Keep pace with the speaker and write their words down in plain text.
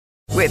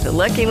With the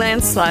Lucky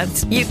Land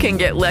Slots, you can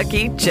get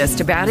lucky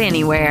just about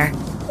anywhere.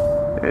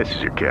 This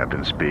is your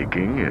captain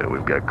speaking.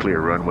 We've got clear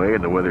runway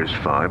and the weather's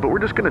fine, but we're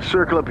just going to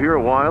circle up here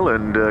a while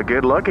and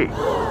get lucky.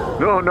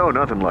 No,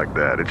 nothing like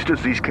that. It's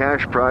just these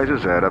cash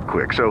prizes add up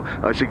quick. So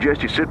I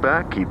suggest you sit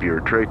back, keep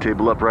your tray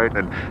table upright,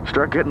 and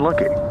start getting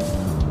lucky.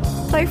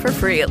 Play for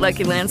free at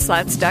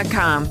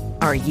LuckyLandSlots.com.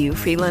 Are you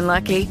feeling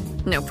lucky?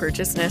 No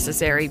purchase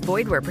necessary.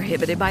 Void where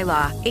prohibited by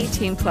law.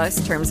 18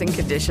 plus terms and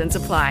conditions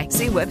apply.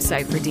 See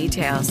website for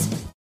details.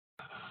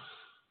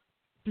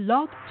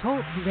 Blog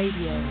Talk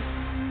Radio.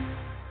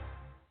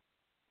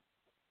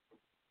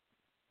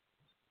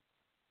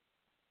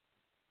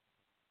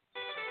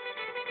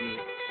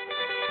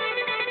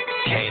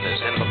 Kane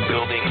is in the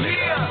building.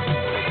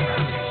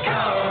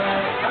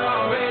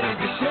 Already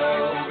the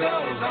show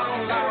goes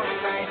on all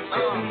night.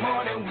 Till the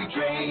morning we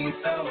dream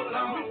so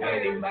long.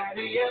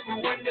 Anybody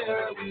ever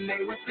wonder when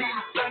they would see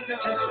the thunder?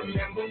 Just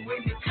remember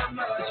when you come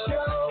up, the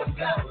show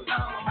goes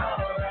on.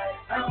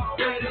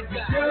 Already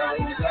the show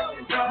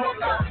goes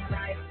on all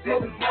night. Till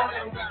the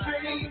morning we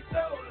dream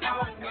so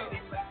long.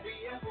 Anybody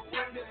ever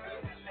wonder when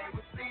they would see the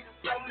thunder? Just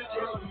remember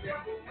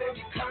when you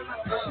come up,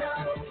 the show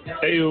goes on.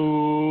 Hey,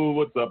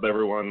 what's up,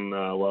 everyone?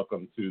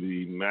 Welcome to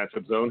the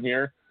Matchup Zone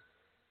here.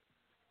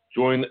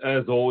 Joined,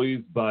 as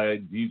always, by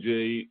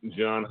DJ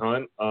John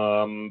Hunt.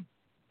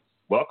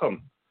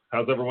 Welcome.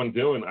 How's everyone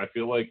doing? I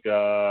feel like,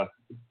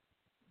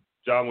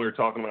 John, we were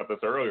talking about this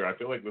earlier. I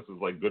feel like this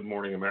is like Good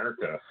Morning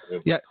America.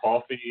 It's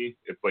coffee.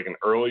 It's like an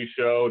early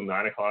show,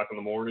 9 o'clock in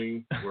the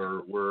morning.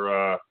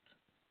 We're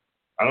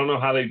I don't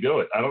know how they do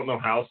it. I don't know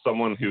how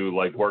someone who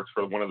like works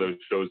for one of those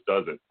shows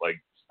does it. Like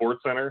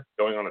Sports Center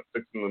going on at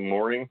 6 in the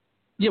morning.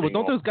 Yeah, well,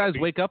 don't those guys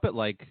wake up at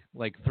like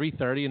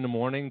 3:30 in the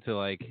morning to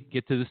like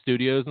get to the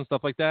studios and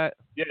stuff like that?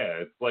 Yeah,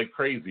 it's like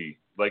crazy.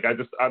 Like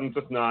I'm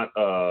just not.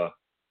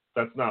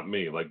 That's not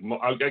me. Like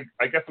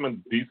I guess I'm a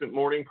decent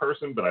morning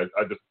person, but I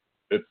just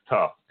it's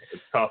tough.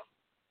 It's tough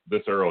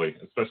this early,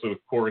 especially with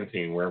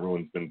quarantine where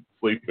everyone's been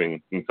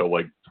sleeping until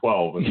like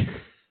 12 and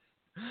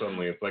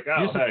suddenly it's like,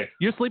 oh, hey.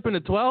 You're sleeping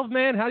at 12,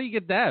 man? How do you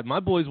get that? My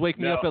boys wake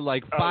me up at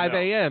like 5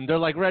 a.m. They're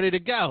like ready to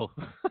go.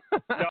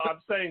 No, I'm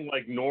saying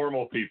like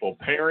normal people.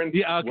 Parents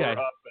were up at,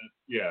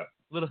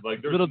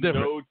 little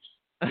different.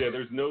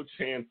 There's no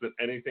chance that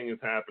anything is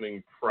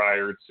happening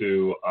prior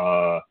to,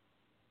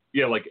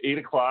 like 8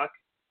 o'clock,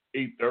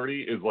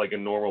 8:30 is like a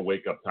normal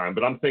wake-up time.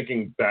 But I'm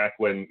thinking back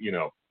when,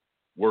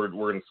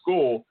 we're in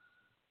school,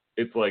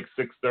 it's like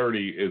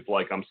 6:30 is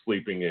like I'm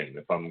sleeping in.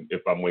 If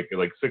I'm waking,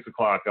 like 6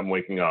 o'clock, I'm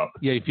waking up.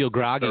 Yeah, you feel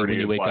groggy when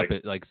you wake up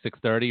at like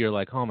 6:30. You're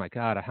like, oh my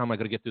God, how am I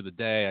going to get through the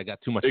day? I got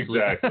too much sleep.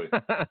 Exactly.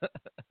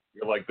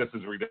 You're like, this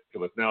is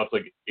ridiculous. Now it's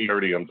like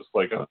 8:30. I'm just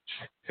like, oh,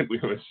 shit, we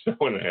have a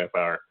show in a half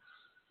hour.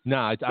 No,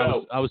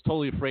 I was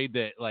totally afraid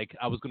that like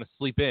I was going to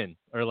sleep in,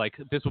 or like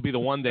this would be the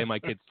one day my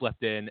kids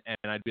slept in,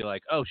 and I'd be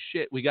like, oh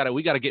shit, we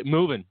gotta get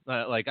moving.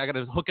 Like I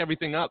gotta hook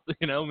everything up.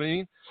 You know what I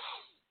mean?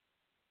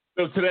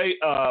 So today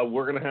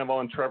we're going to have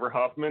on Trevor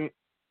Huffman.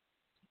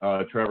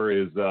 Trevor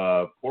is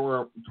a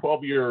former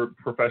 12-year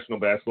professional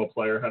basketball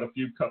player, had a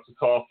few cups of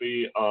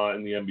coffee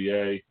in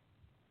the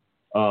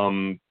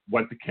NBA,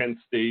 went to Kent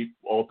State,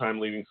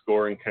 all-time leading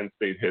scorer in Kent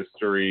State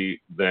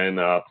history, then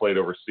played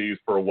overseas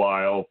for a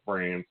while,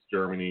 France,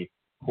 Germany,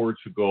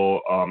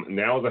 Portugal, and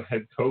now is a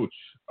head coach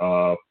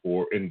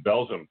in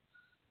Belgium,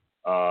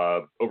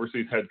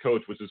 overseas head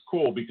coach, which is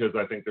cool because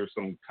I think there's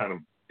some kind of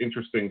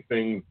interesting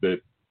things that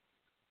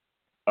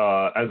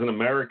as an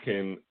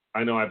American,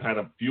 I know I've had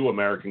a few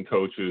American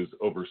coaches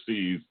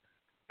overseas,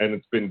 and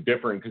it's been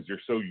different because you're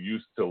so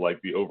used to like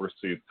the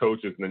overseas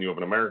coaches, and then you have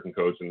an American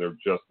coach, and they're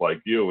just like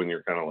you, and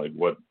you're kind of like,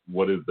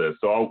 what is this?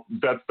 So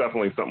that's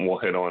definitely something we'll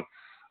hit on.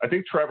 I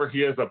think Trevor, he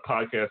has a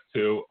podcast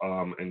too,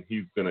 and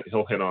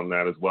he'll hit on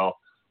that as well.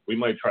 We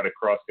might try to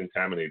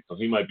cross-contaminate, so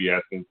he might be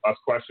asking us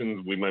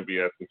questions, we might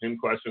be asking him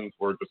questions.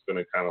 We're just going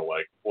to kind of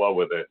like flow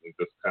with it and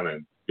just kind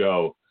of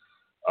go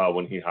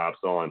when he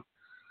hops on.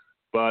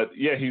 But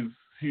yeah,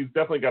 he's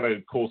definitely got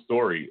a cool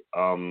story,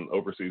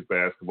 overseas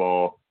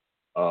basketball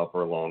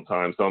for a long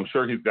time. So I'm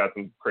sure he's got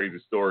some crazy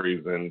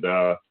stories, and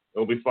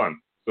it'll be fun.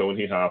 So when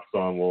he hops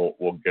on,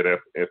 we'll get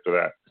after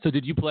that. So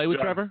did you play with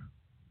Trevor?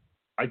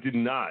 I did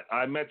not.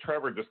 I met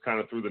Trevor just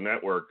kind of through the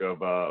network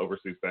of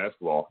overseas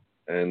basketball,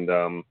 and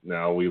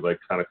now we like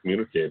kind of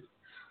communicate.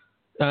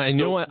 And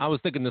you know what? I was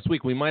thinking this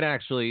week we might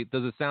actually.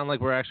 Does it sound like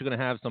we're actually going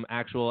to have some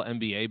actual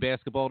NBA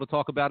basketball to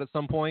talk about at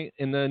some point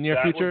in the near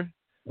future?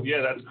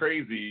 Yeah, that's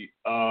crazy.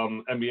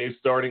 NBA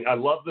starting. I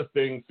love the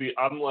thing. See,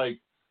 I'm like,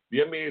 the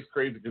NBA is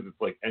crazy because it's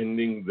like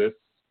ending this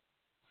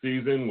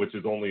season, which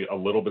is only a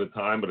little bit of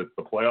time, but it's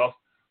the playoffs.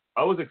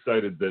 I was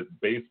excited that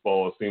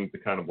baseball seems to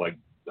kind of like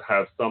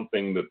have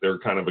something that they're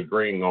kind of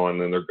agreeing on,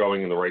 and they're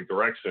going in the right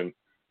direction.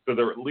 So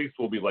there at least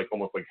will be like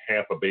almost like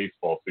half a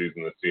baseball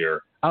season this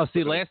year. Oh,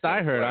 see, last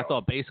I heard, I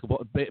thought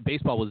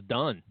baseball was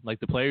done.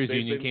 Like the players'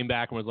 union came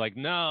back and was like,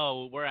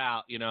 "No, we're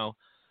out,"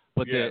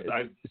 But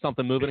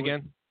something moving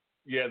again.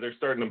 Yeah, they're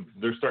starting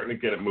to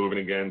get it moving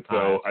again.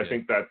 So I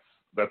think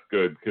that's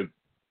good because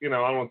I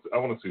want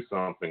to see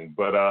something.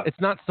 But it's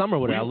not summer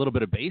without a little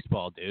bit of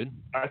baseball, dude.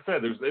 I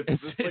said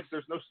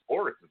there's no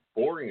sports. It's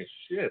boring as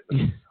shit.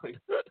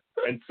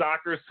 And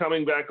soccer's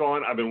coming back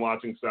on. I've been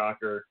watching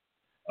soccer,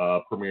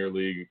 Premier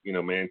League.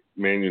 Man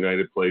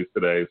United plays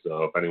today,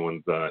 so if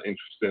anyone's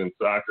interested in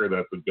soccer,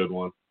 that's a good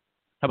one.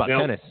 How about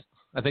tennis?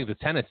 I think the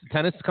tennis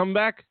coming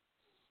back.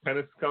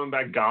 Tennis coming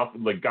back. Golf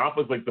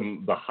was like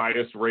the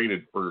highest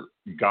rated for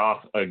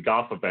golf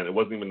event. It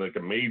wasn't even like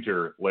a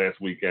major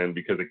last weekend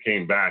because it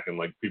came back and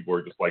like people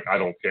were just like, I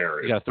don't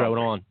care. You gotta throw it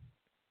on.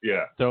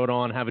 Yeah. Throw it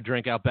on. Have a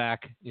drink out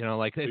back.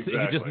 Exactly.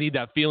 You just need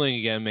that feeling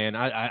again, man.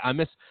 I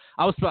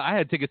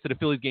had tickets to the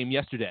Phillies game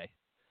yesterday,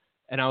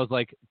 and I was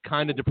like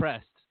kind of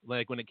depressed.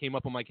 Like when it came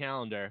up on my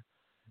calendar,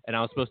 and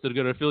I was supposed to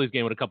go to the Phillies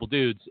game with a couple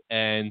dudes,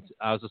 and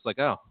I was just like,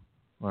 oh,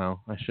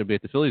 well, I should be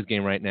at the Phillies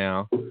game right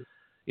now.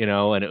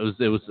 And it was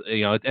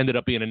it ended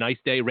up being a nice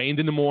day. Rained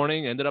in the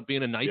morning, ended up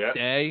being a nice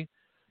day.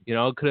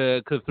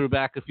 Could have threw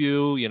back a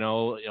few,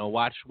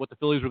 watch what the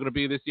Phillies were going to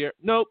be this year.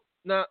 Nope,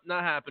 not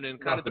happening.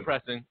 Kind of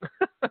depressing.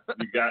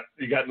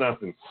 You got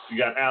nothing. You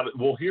got out.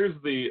 Well, here's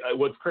the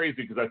what's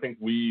crazy because I think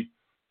we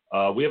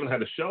haven't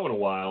had a show in a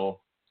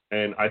while,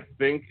 and I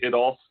think it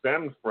all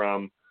stemmed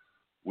from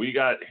we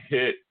got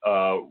hit.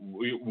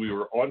 We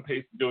were on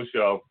pace to do a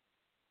show,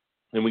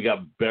 and we got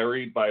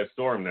buried by a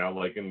storm. Now,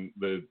 like in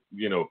the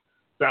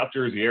South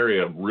Jersey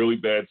area, a really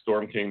bad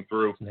storm came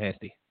through.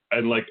 Nasty.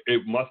 And like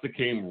it must have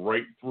came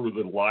right through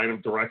the line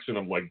of direction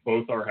of like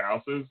both our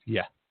houses.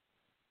 Yeah.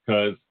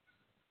 Because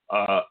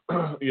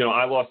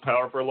I lost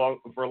power for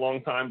a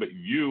long time, but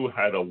you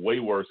had a way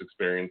worse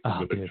experience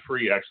with a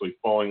tree actually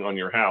falling on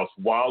your house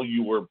while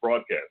you were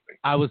broadcasting.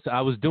 I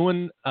was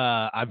doing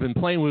I've been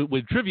playing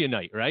with trivia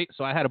night, right?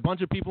 So I had a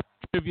bunch of people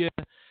trivia.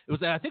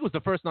 I think it was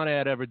the first night I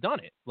had ever done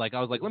it. Like I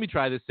was like, let me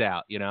try this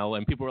out,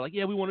 and people were like,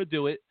 yeah, we want to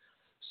do it.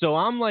 So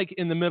I'm like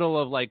in the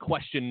middle of like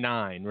question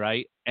 9,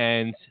 right?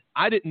 And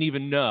I didn't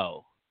even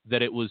know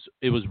that it was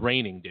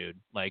raining, dude.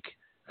 Like,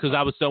 because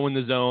I was so in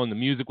the zone, the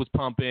music was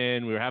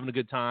pumping, we were having a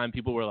good time.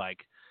 People were like,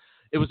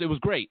 it was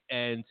great.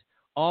 And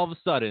all of a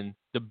sudden,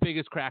 the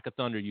biggest crack of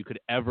thunder you could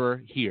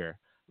ever hear.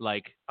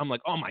 Like, I'm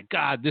like, oh my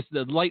God,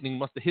 the lightning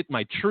must have hit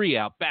my tree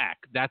out back.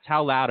 That's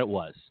how loud it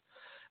was.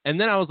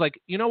 And then I was like,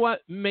 you know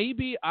what?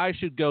 Maybe I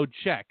should go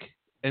check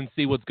and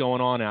see what's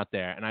going on out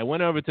there. And I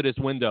went over to this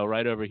window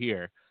right over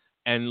here.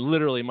 And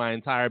literally my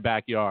entire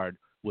backyard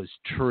was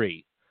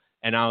tree.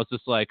 And I was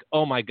just like,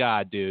 oh, my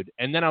God, dude.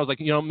 And then I was like,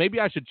 maybe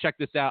I should check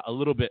this out a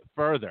little bit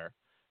further.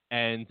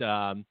 And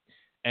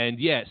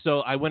yeah,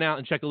 so I went out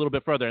and checked a little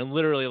bit further. And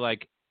literally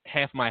like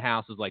half my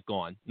house is like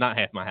gone. Not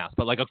half my house,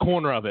 but like a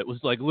corner of it was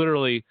like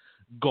literally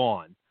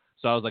gone.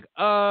 So I was like,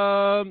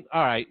 all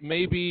right,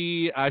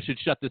 maybe I should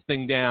shut this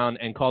thing down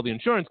and call the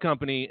insurance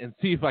company and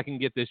see if I can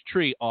get this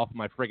tree off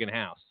my friggin'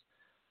 house.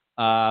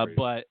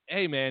 But,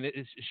 hey, man,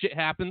 shit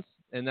happens.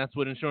 And that's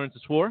what insurance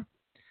is for.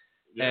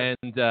 Yeah.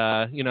 And,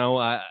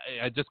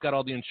 I just got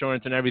all the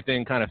insurance and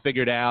everything kind of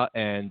figured out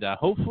and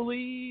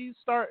hopefully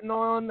starting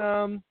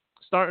on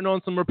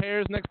some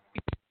repairs next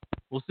week.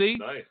 We'll see.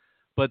 Nice.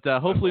 But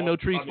hopefully no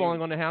trees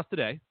falling on the house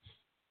today.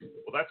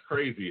 Well, that's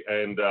crazy.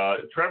 And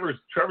Trevor's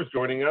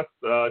joining us.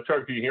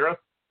 Trevor, can you hear us?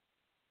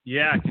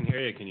 Yeah, I can hear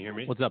you. Can you hear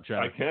me? What's up,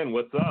 Trevor? I can.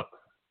 What's up?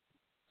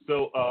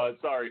 So,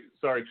 sorry.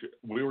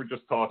 We were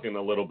just talking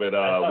a little bit. We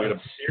had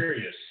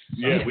serious.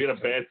 Yeah, we had a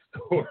bad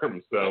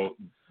storm. So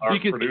our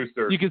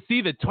producer. You can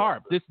see the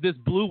tarp. This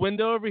blue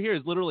window over here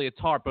is literally a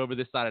tarp over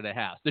this side of the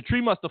house. The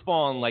tree must have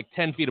fallen like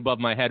 10 feet above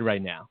my head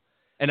right now.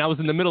 And I was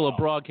in the middle of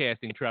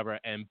broadcasting, Trevor,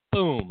 and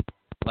boom,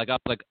 like I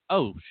was like,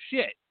 oh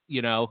shit,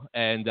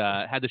 and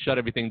had to shut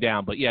everything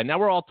down. But yeah, now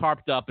we're all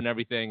tarped up and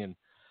everything, and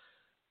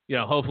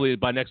hopefully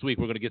by next week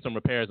we're going to get some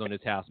repairs on this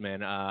house,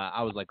 man.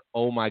 I was like,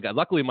 oh, my God.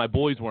 Luckily, my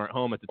boys weren't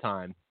home at the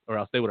time, or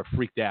else they would have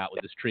freaked out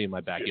with this tree in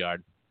my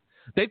backyard.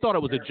 They thought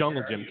it was a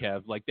jungle gym,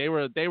 Kev. Like, they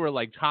were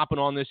like, hopping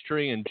on this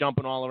tree and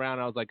jumping all around.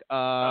 I was like,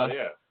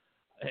 yeah.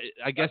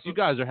 I guess you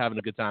guys are having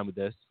a good time with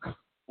this.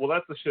 Well,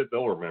 that's the shit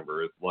they'll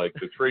remember. It's like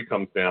the tree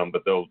comes down,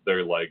 but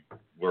they're like,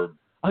 we're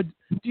do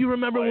you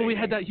remember when we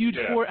had that huge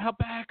fort out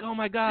back? Oh,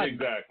 my God.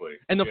 Exactly.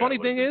 And the funny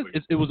thing is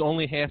it was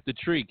only half the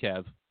tree,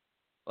 Kev.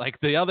 Like,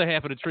 the other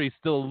half of the tree is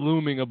still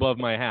looming above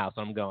my house.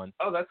 I'm going,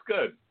 oh, that's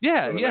good.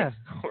 Yeah, yeah.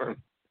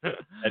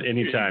 At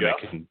any time,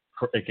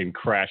 it can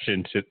crash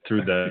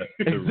through the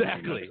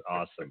exactly. It's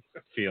awesome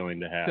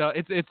feeling to have. So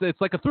it's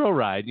like a thrill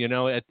ride,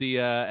 at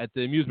the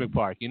amusement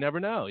park. You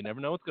never know. You never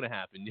know what's going to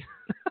happen.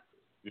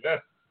 Yeah.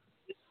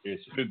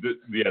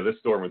 Yeah, this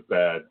storm is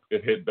bad.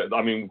 It hit bad.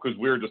 I mean, because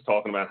we were just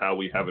talking about how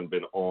we haven't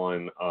been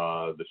on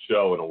the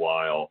show in a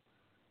while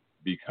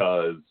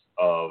because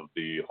of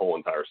the whole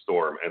entire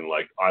storm. And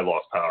like, I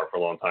lost power for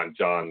a long time.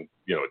 John,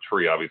 a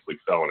tree obviously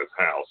fell in his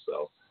house.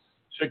 So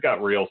shit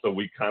got real. So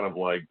we kind of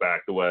like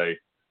backed away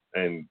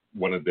and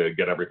wanted to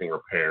get everything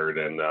repaired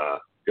and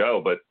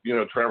go. But,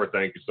 Trevor,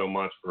 thank you so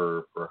much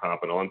for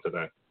hopping on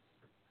today.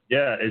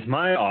 Yeah. Is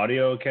my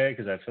audio okay?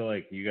 Because I feel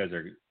like you guys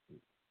are,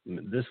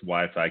 this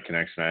Wi-Fi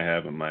connection I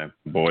have in my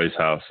boys'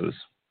 house is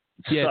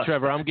Yeah,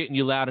 Trevor, I'm getting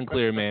you loud and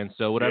clear, man.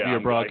 So whatever you're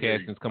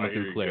broadcasting is coming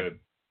through clear. Good.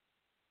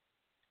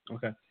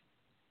 Okay.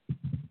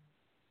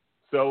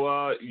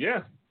 So,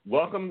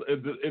 welcome.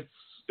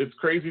 It's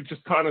crazy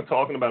just kind of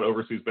talking about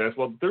overseas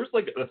basketball. There's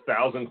like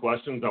 1,000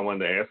 questions I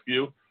wanted to ask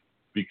you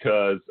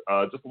because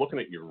just looking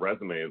at your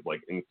resume is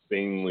like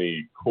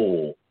insanely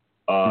cool.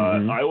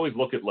 I always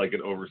look at like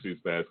an overseas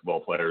basketball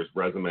player's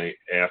resume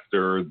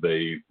after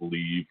they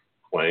leave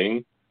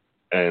playing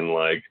and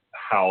like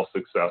how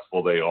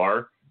successful they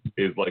are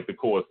is like the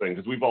coolest thing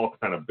because we've all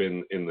kind of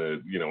been in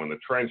the, in the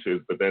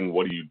trenches, but then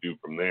what do you do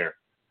from there?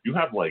 You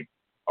have like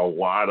a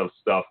lot of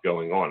stuff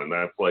going on, and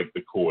that's like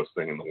the coolest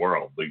thing in the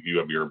world. Like you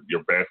have your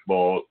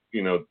basketball,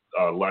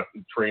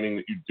 lesson training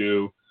that you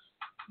do.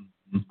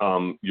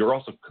 You're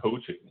also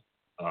coaching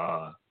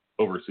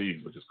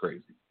overseas, which is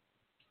crazy.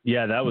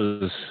 Yeah, am I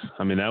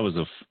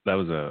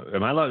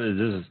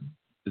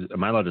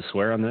allowed to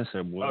swear on this?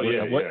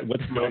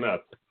 What's going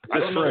up?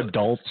 This for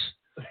adults?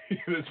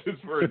 This is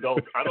for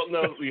adults. I don't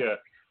know. Yeah.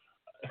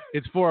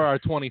 It's for our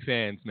 20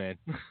 fans, man.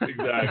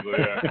 Exactly.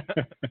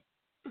 Yeah.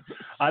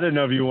 I didn't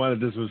know if you wanted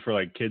this was for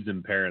like kids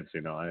and parents.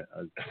 I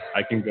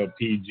can go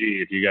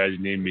PG if you guys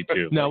need me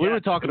to. No, we were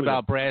talking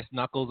about brass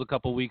knuckles a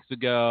couple weeks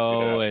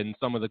ago and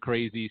some of the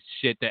crazy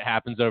shit that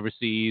happens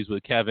overseas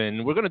with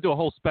Kevin. We're going to do a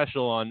whole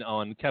special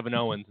on Kevin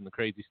Owens and the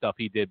crazy stuff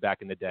he did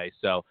back in the day.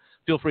 So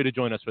feel free to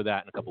join us for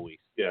that in a couple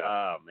weeks. Yeah.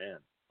 Oh man,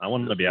 I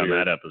wanted to be on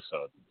that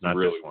episode. Not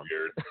really this one.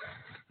 Weird.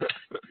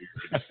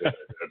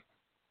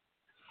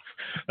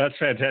 That's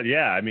fantastic.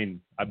 Yeah, I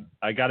mean,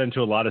 I got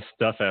into a lot of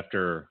stuff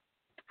after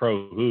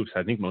pro hoops.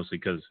 I think mostly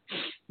because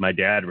my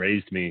dad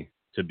raised me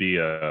to be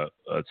a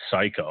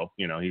psycho.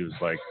 He was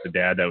like the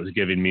dad that was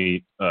giving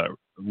me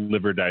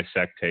liver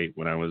dissectate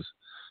when I was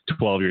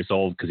 12 years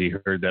old because he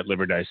heard that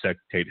liver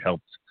dissectate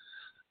helped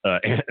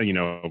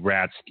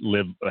rats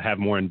have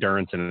more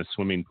endurance in a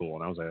swimming pool.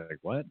 And I was like,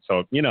 what?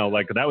 So,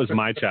 like that was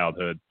my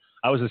childhood.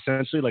 I was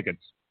essentially like a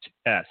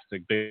test, a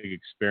big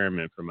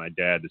experiment for my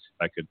dad to see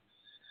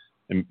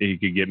if he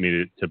could get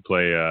me to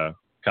play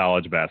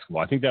college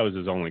basketball. I think that was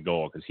his only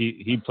goal because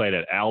he played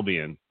at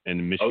Albion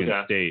in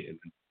Michigan State. And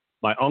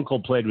my uncle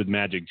played with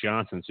Magic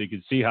Johnson, so you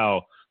could see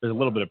how there's a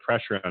little bit of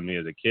pressure on me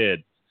as a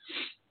kid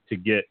to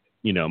get,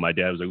 my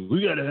dad was like,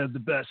 we got to have the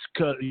best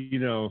cut,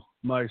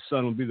 my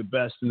son will be the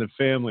best in the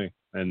family.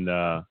 And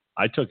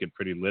I took it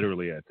pretty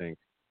literally, I think.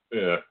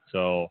 Yeah.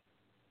 So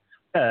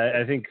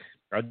I think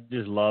I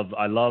love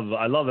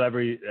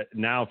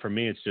now for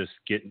me, it's just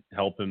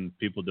helping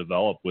people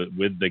develop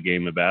with the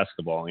game of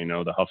basketball.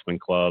 The Huffman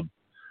Club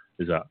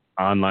is an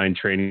online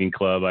training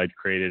club I'd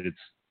created. It's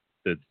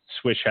the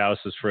Swish House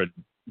is for,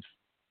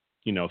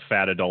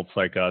 fat adults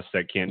like us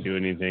that can't do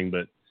anything,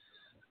 but,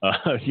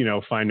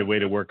 find a way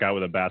to work out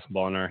with a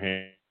basketball in our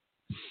hand.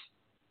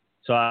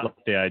 So I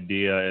liked the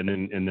idea. And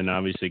then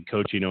obviously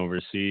coaching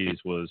overseas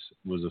was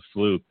a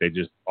fluke. They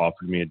just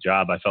offered me a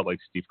job. I felt like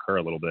Steve Kerr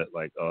a little bit,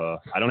 like,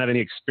 I don't have any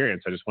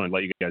experience. I just want to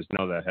let you guys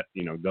know that,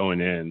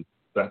 going in.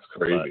 That's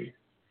crazy.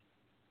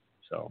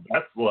 So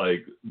that's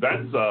like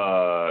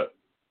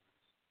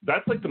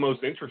the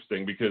most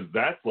interesting because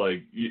that's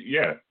like,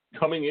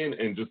 coming in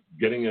and just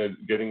getting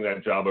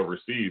that job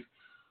overseas.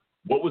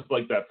 What was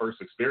like that first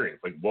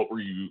experience? Like,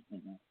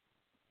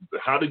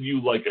 how did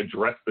you like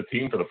address the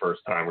team for the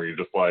first time? Were you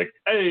just like,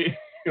 hey,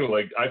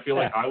 like, I feel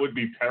like I would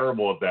be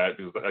terrible at that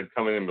because I'd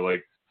come in and be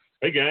like,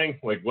 hey gang,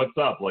 like, what's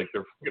up? Like,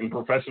 they're fucking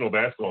professional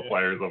basketball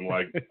players. I'm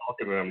like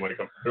talking to them like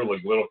they're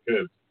like little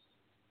kids.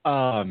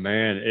 Oh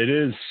man,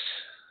 it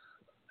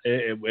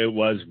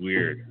was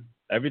weird.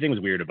 Everything was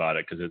weird about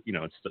it because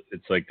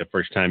it's like the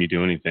first time you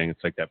do anything.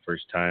 It's like that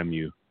first time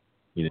you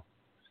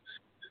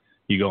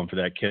going for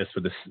that kiss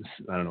with this.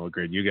 I don't know what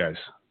grade you guys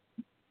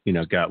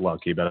got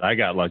lucky, but I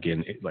got lucky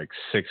in like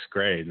 6th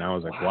grade, and I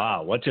was like,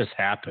 wow, what just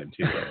happened?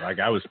 Like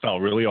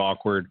felt really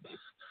awkward.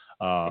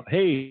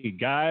 Hey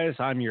guys,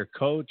 I'm your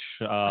coach.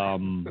 I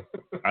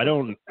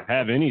don't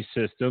have any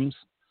systems,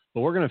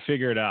 but we're gonna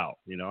figure it out.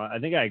 I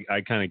think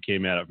I kind of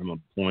came at it from a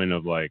point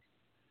of like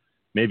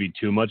maybe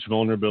too much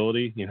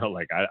vulnerability.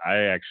 Like I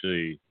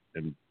actually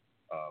am.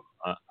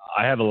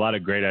 I have a lot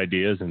of great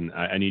ideas, and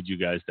I need you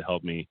guys to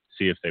help me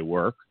see if they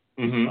work.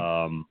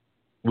 Mm-hmm.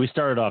 We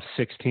started off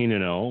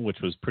 16-0, which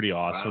was pretty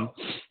awesome.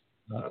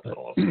 Wow. That's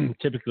awesome.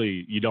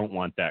 Typically, you don't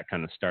want that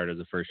kind of start as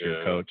a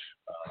first-year coach.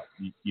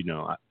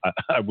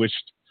 I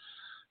wished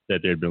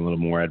that there'd been a little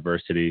more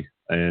adversity,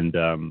 but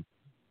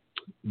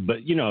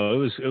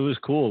it was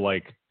cool.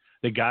 Like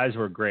the guys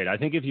were great. I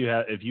think if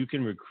you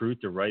can recruit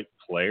the right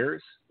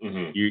players,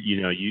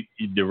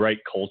 the right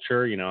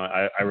culture.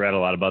 I read a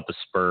lot about the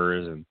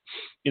Spurs, and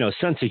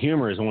sense of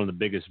humor is one of the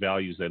biggest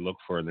values they look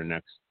for in their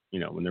next,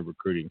 when they're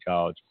recruiting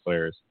college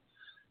players.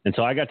 And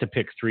so I got to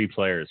pick 3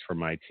 players for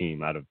my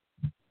team out of,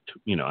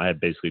 I had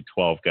basically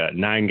 12 guys,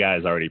 9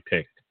 guys already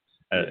picked,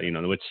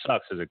 which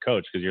sucks as a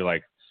coach because you're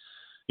like,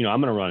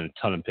 I'm going to run a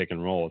ton of pick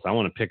and rolls. I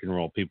want to pick and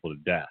roll people to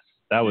death.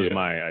 That was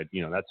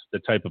that's the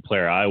type of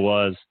player I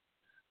was.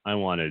 I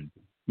wanted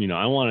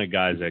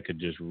guys that could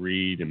just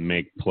read and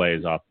make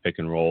plays off pick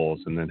and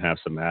rolls and then have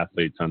some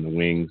athletes on the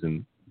wings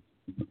and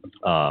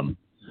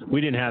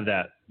we didn't have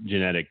that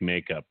genetic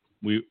makeup.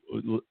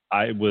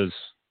 I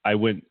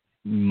went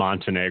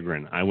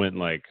Montenegrin.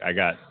 I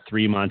got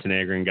 3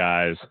 Montenegrin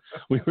guys.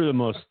 We were the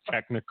most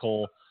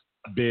technical,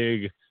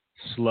 big,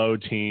 slow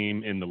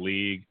team in the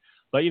league.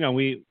 But,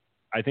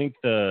 I think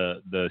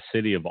the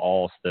city of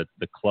Alst, the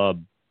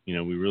club,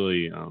 we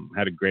really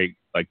had a great,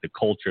 the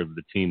culture of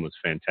the team was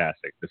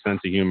fantastic. The sense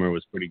of humor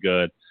was pretty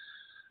good.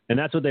 And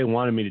that's what they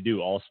wanted me to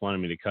do. Alst wanted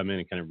me to come in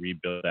and kind of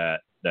rebuild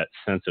that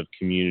sense of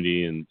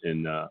community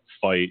and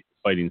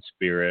fighting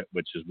spirit,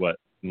 which is what,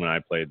 when I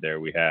played there,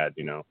 we had,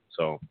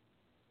 so.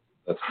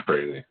 That's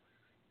crazy.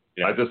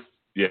 Yeah.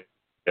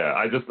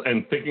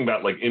 And thinking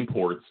about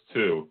imports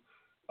too,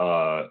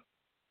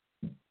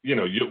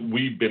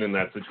 we've been in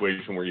that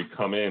situation where you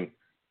come in.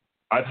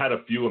 I've had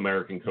a few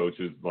American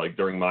coaches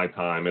during my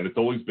time, and it's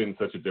always been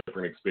such a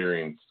different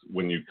experience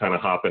when you kind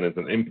of hop in as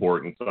an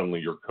import and suddenly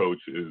your coach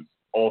is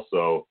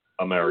also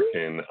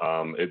American.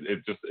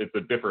 It's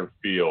a different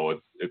feel.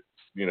 It's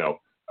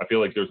I feel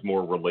like there's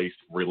more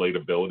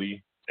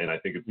relatability, and I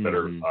think it's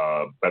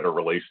better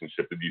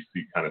relationship. Did you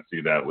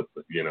see that with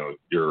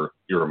your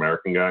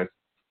American guys?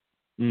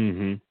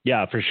 Mm-hmm.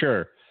 Yeah, for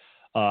sure.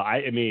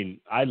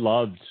 I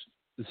loved.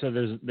 So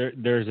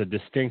there's a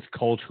distinct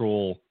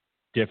cultural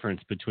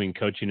difference between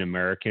coaching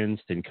Americans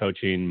and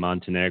coaching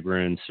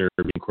Montenegrin,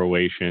 Serbian,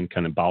 Croatian,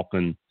 kind of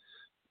Balkan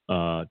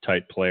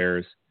type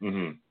players.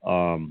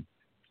 Mm-hmm.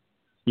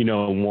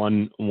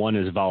 One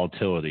is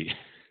volatility.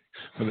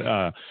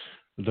 The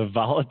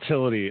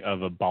volatility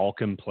of a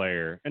Balkan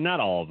player, and not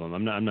all of them.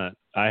 I'm not.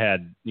 I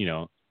had,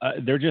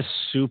 they're just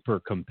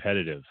super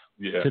competitive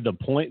to the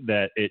point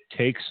that it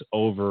takes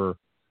over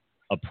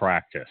a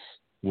practice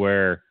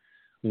where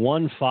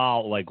one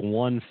foul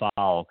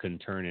can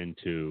turn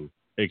into.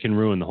 It can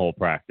ruin the whole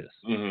practice.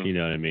 Mm-hmm. You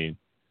know what I mean?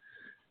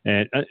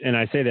 And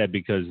I say that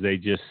because they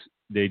just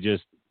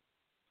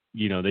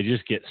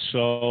get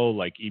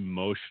so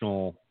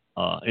emotional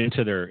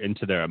into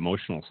their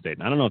emotional state.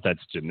 And I don't know if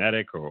that's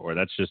genetic or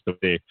that's just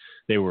that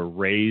they were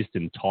raised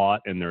and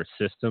taught in their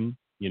system.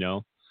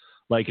 An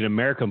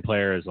American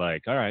player is all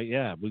right,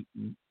 yeah, we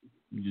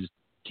just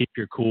keep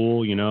your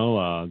cool.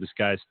 This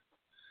guy's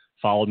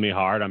fouled me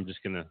hard. I'm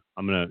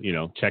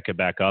gonna check it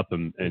back up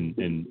and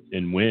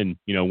win.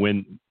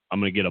 Win. I'm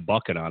going to get a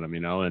bucket on him,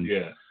 and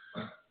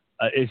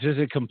it's just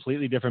a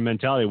completely different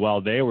mentality. While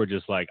they were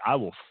just I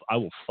will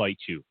fight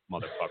you,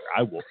 motherfucker.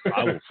 I will,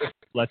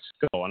 let's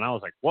go. And I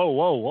was like,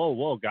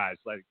 whoa, guys.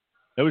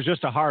 It was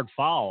just a hard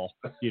foul,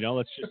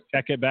 let's just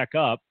check it back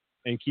up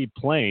and keep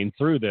playing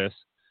through this.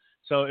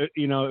 So, it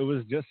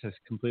was just this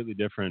completely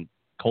different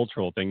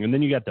cultural thing. And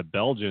then you got the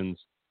Belgians.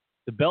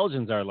 The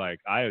Belgians are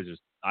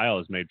I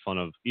always made fun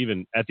of,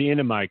 even at the end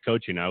of my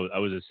coaching, I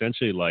was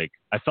essentially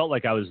I felt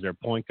like I was their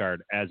point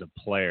guard as a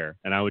player,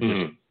 and I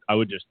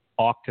would just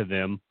talk to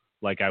them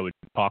like I would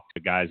talk to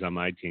guys on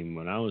my team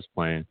when I was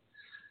playing.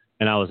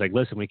 And I was like,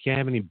 listen, we can't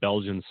have any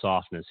Belgian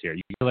softness here.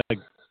 You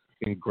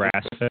can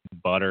grass-fed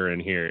butter in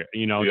here,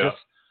 just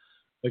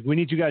we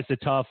need you guys to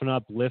toughen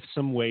up, lift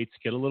some weights,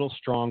 get a little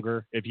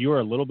stronger. If you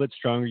were a little bit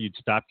stronger, you'd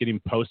stop getting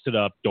posted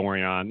up,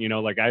 Dorian.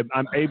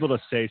 I'm able to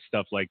say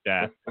stuff like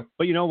that.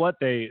 But you know what?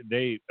 I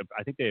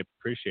think they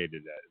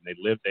appreciated that,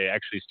 and they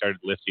actually started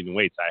lifting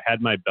weights. I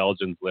had my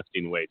Belgians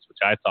lifting weights, which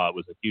I thought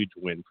was a huge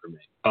win for me.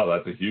 Oh,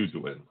 that's a huge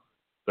win.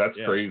 That's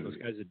crazy. Those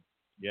guys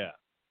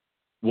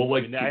Well,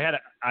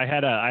 I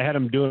had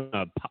them doing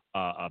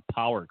a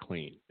power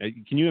clean.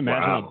 Can you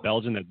imagine a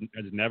Belgian that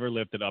has never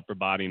lifted upper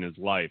body in his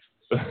life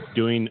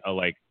doing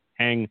a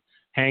hang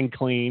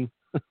clean?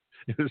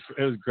 It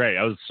was great.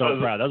 I was so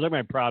proud. That was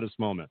my proudest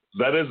moment.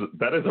 That is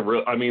a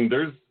real.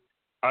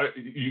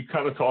 You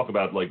kind of talk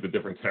about the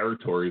different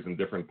territories in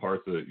different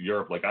parts of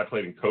Europe. I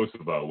played in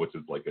Kosovo, which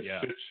is a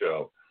shit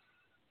show,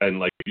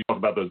 and you talk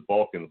about those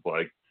Balkans.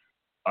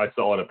 I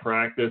saw it at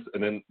practice,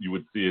 and then you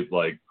would see it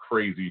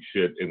crazy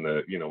shit in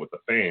the with the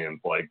fans.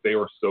 They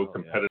were so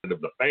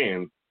competitive, the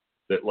fans,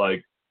 that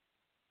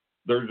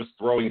they're just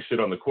throwing shit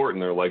on the court,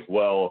 and they're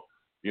well,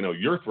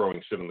 you're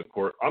throwing shit on the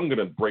court. I'm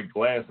gonna break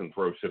glass and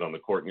throw shit on the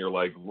court, and you're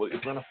well,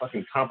 it's not a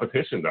fucking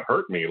competition to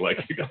hurt me.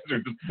 You guys are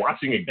just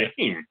watching a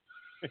game.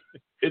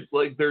 It's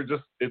they're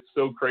just, it's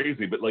so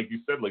crazy. But you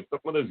said, some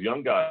of those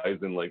young guys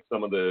in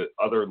some of the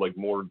other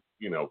more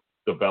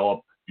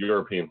developed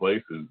European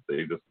places,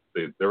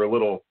 they're a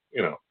little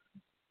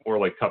more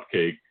like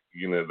cupcake.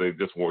 They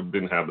just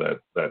didn't have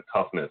that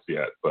toughness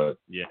yet. But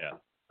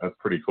that's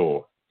pretty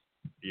cool.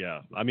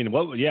 Yeah,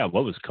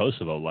 what was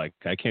Kosovo like?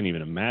 I can't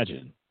even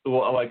imagine.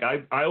 Well,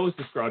 I always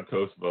describe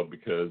Kosovo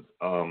because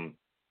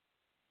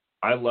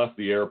I left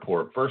the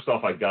airport. First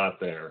off, I got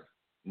there,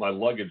 my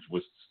luggage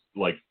was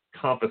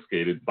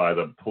confiscated by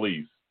the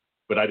police,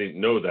 but I didn't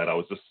know that. I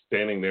was just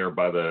standing there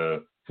by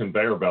the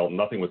conveyor belt.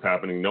 Nothing was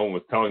happening. No one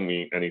was telling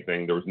me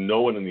anything. There was no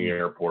one in the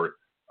airport.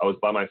 I was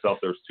by myself.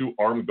 There's 2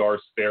 armed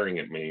guards staring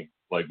at me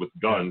with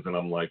guns, and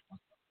I'm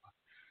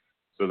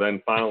So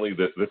then finally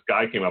this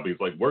guy came up. He's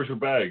like, "Where's your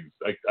bags?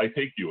 I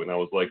take you." And I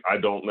was like, "I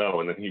don't know."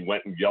 And then he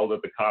went and yelled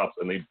at the cops,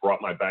 and they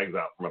brought my bags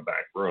out from a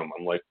back room.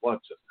 I'm like, "What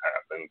just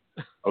happened?"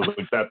 I was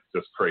like, "That's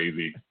just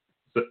crazy."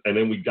 So, and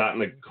then we got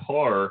in a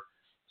car,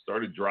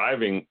 started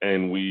driving,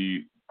 and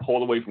we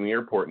pulled away from the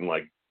airport, and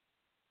like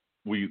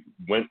we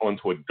went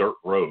onto a dirt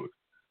road.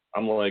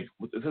 I'm like,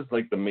 this is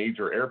like the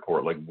major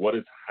airport. Like, what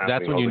is happening?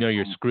 That's when you know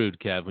you're screwed,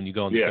 Kev, when you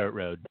go on the dirt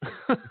road.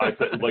 I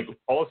said, like,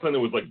 all of a sudden it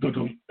was like,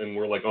 and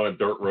we're like on a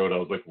dirt road. I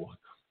was like, what?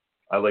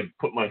 I like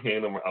put my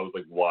hand on. I was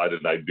like, why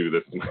did I do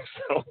this to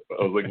myself?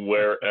 I was like,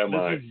 where am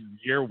I? This is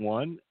year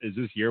one? Is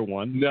this year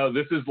one? No,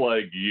 this is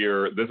like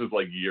year 8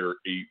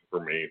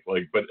 for me.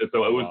 Like, but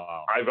so it was.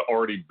 Wow. I've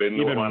already been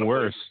to even a lot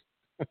worse.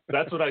 Of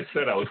That's what I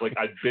said. I was like,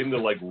 I've been to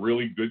like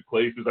really good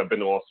places. I've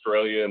been to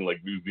Australia and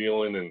like New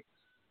Zealand and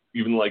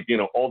even like, you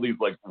know, all these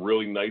like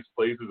really nice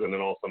places. And then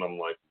all of a sudden I'm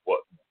like, what?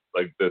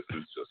 Like, this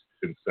is just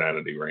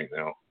insanity right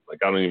now. Like,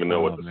 I don't even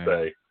know what to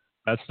say.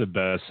 That's the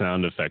best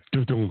sound effect.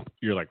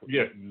 You're like,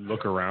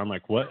 look around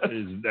like, what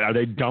are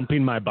they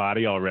dumping my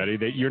body already?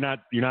 You're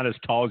not as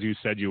tall as you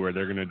said you were.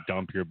 They're going to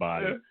dump your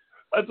body. Yeah.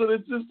 That's what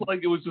it's just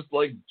like. It was just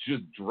like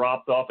just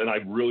dropped off. And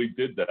I really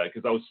did that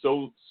because I was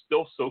still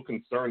so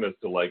concerned as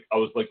to like, I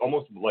was like,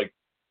 almost like,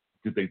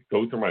 did they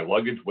go through my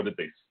luggage? What did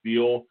they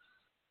steal?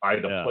 I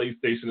had a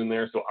PlayStation in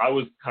there. So I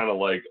was kind of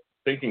like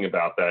thinking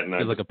about that. And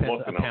I like a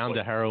pound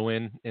of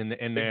heroin in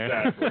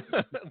there.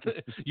 Exactly.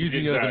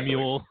 Using you as a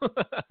mule.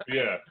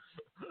 Yeah.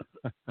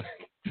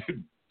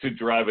 to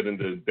drive it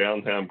into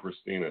downtown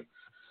Pristina.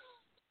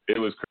 It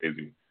was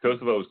crazy.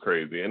 Kosovo was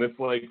crazy. And it's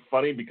like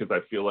funny because I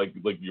feel like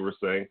you were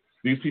saying,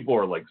 these people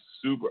are like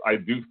super, I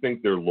do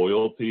think their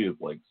loyalty is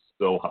like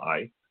so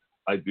high.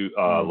 I do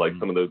like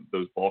some of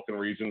those Balkan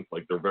regions,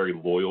 like they're very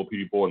loyal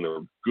people and they're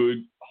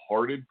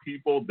good-hearted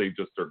people. They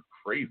just are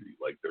crazy.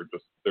 Like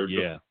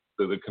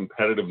the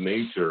competitive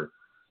nature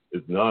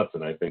is nuts,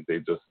 and I think they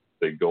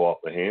go off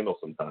the handle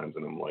sometimes.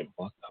 And I'm like,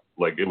 what?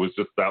 Like it was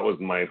just that was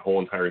my whole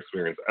entire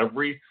experience.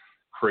 Every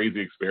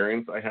crazy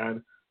experience I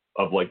had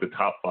of like the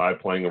top 5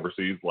 playing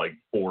overseas, like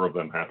 4 of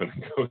them happened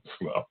to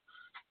Kosovo.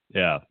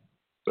 Yeah,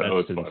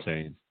 so that's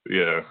insane.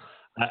 Yeah.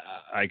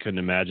 I couldn't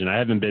imagine. I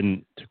haven't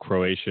been to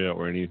Croatia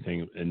or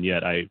anything, and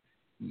yet I've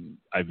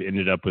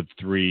ended up with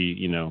 3.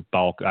 You know,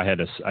 I had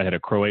a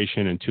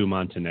Croatian and 2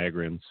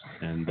 Montenegrins,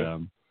 and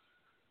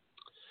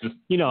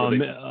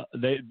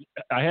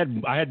I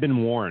had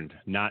been warned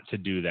not to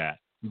do that.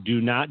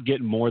 Do not get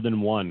more than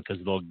 1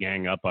 because they'll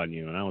gang up on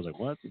you. And I was like,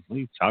 what are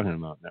you talking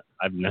about?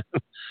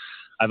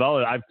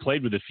 I've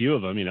played with a few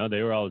of them. You know,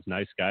 they were always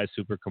nice guys,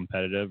 super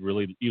competitive,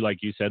 really, like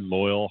you said,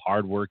 loyal,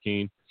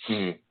 hardworking.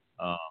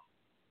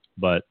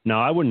 But no,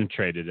 I wouldn't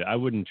trade it. I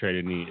wouldn't trade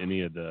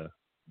any of the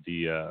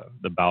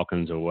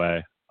Balkans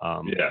away.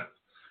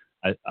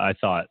 I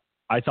thought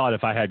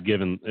if I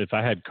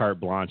had carte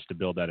blanche to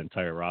build that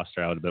entire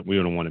roster, we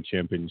would have won a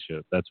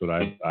championship. That's what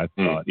I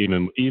thought.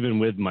 Even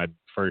with my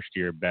first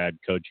year bad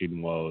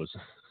coaching woes,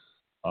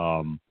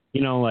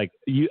 you know, like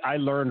I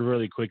learned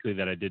really quickly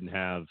that I didn't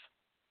have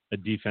a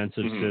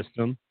defensive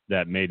system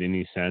that made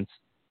any sense.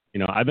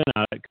 You know, I've been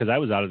out because I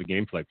was out of the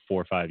game for like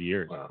 4 or 5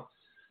 years. Wow.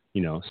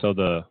 You know, so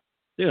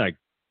they're like,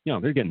 you know,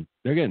 they're getting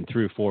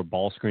 3 or 4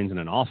 ball screens in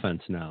an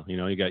offense now. You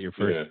know, you got your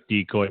first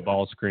decoy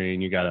ball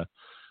screen, you got a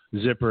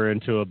zipper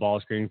into a ball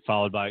screen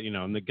followed by, you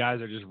know, and the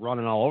guys are just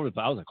running all over.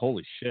 But I was like,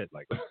 holy shit!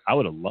 Like, I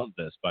would have loved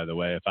this, by the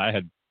way, if I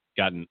had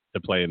gotten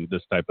to play in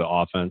this type of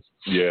offense.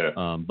 Yeah.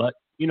 But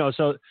you know,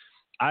 so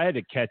I had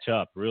to catch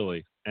up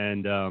really,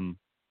 and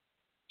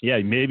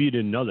maybe you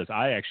didn't know this.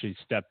 I actually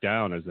stepped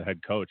down as the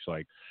head coach.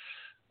 Like,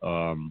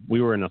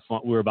 we were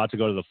about to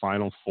go to the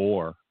Final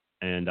Four.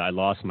 And I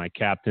lost my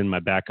captain,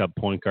 my backup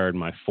point guard,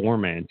 my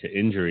foreman to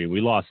injury.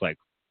 We lost like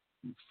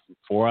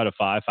 4 out of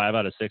 5, 5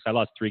 out of 6. I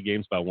lost 3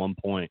 games by 1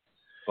 point.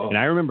 Oh. And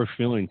I remember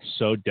feeling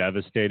so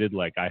devastated,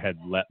 like I had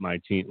let my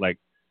team. Like,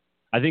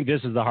 I think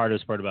this is the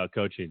hardest part about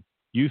coaching.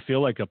 You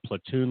feel like a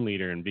platoon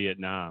leader in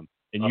Vietnam,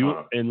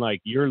 and like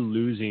you're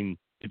losing.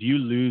 If you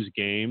lose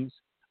games,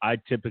 I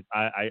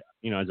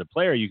you know, as a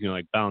player, you can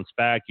like bounce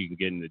back. You can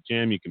get in the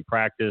gym. You can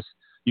practice.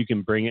 You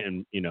can bring it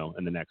in. You know,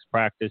 in the next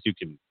practice, you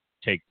can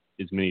take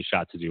as many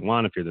shots as you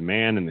want if you're the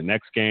man in the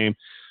next game.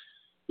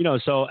 You know,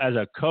 so as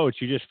a coach,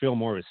 you just feel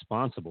more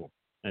responsible.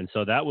 And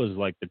so that was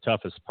like the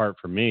toughest part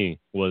for me,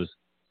 was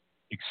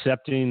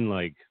accepting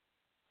like,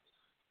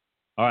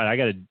 all right, I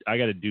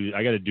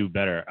gotta do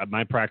better.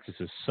 My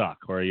practices suck,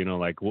 or, you know,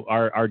 like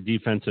our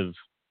defensive,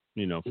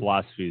 you know,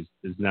 philosophy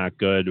is not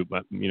good.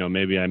 But, you know,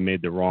 maybe I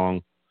made the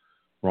wrong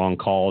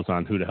calls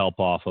on who to help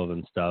off of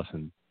and stuff.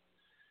 And,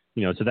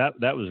 you know, so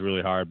that was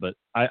really hard. But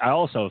I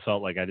also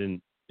felt like I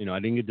didn't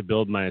get to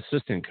build my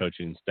assistant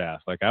coaching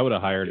staff. Like, I would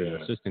have hired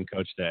an assistant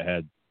coach that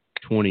had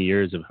 20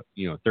 years of,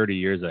 you know, 30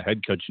 years of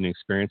head coaching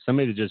experience,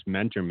 somebody to just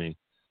mentor me.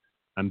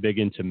 I'm big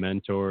into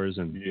mentors.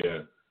 And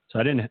so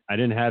I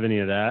didn't have any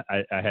of that.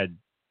 I had,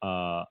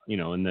 you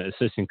know, and the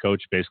assistant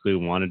coach basically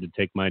wanted to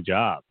take my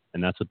job.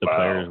 And that's what the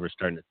players were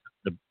starting to,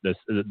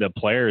 the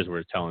players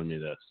were telling me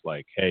this,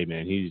 like, hey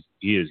man,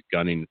 he is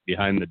gunning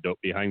behind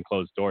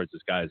closed doors.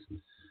 This guy's,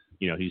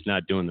 he's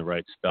not doing the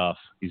right stuff.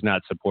 He's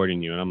not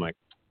supporting you. And I'm like,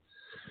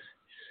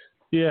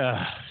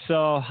 yeah.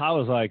 So I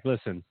was like,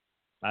 listen,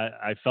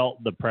 I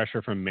felt the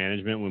pressure from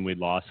management when we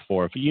lost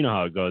 4. You know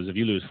how it goes. If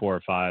you lose 4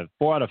 or 5,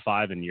 4 out of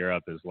 5 in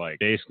Europe is like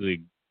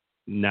basically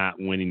not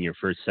winning your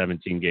first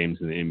 17 games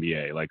in the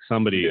NBA. Like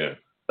somebody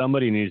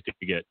needs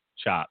to get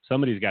chopped.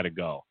 Somebody's got to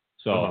go.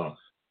 So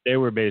they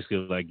were basically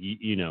like,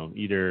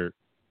 either,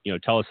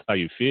 tell us how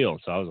you feel.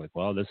 So I was like,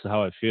 well, this is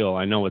how I feel.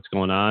 I know what's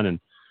going on. And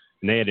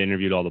they had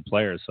interviewed all the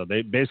players. So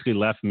they basically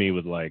left me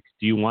with like,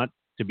 do you want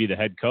to be the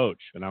head coach?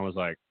 And I was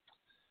like,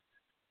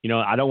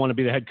 I don't want to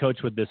be the head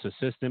coach with this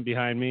assistant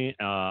behind me.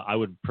 I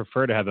would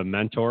prefer to have a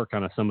mentor,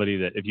 kind of somebody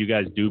that if you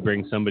guys do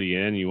bring somebody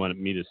in, you want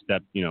me to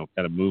step, kind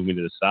of move me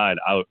to the side.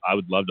 I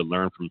would love to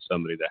learn from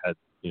somebody that had,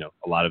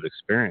 a lot of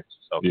experience.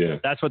 So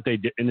that's what they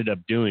ended up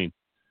doing.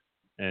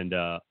 And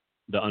the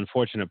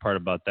unfortunate part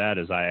about that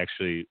is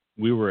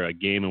we were a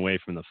game away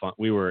from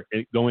we were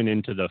going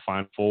into the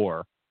Final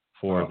Four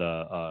for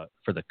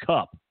the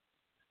Cup.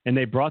 And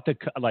they brought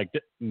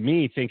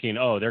me thinking,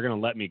 oh, they're going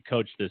to let me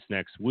coach this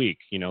next week.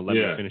 Let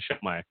me finish up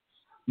my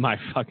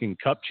fucking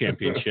cup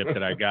championship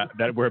that I got,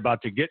 that we're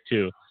about to get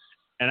to.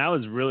 And I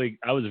was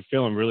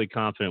feeling really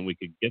confident we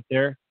could get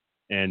there.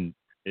 And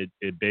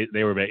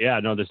they were,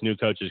 this new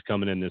coach is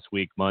coming in this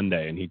week,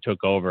 Monday. And he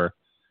took over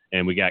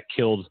and we got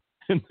killed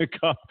in the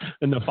cup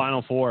in the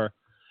Final Four.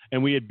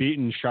 And we had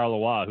beaten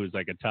Charleroi, who's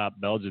like a top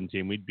Belgian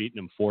team. We'd beaten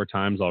them 4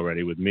 times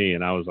already with me.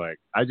 And I was like,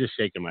 I just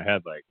shaking my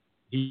head like,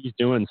 he's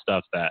doing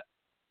stuff that,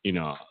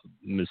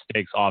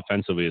 mistakes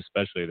offensively,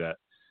 especially that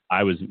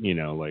I was,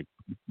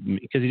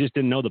 because he just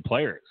didn't know the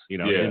players, he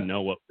didn't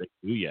know what they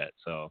do yet.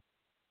 So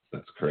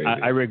that's crazy.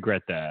 I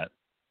regret that.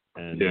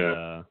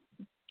 And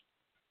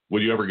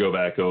would you ever go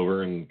back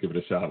over and give it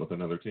a shot with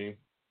another team?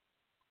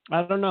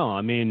 I don't know.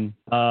 I mean,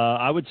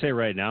 I would say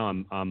right now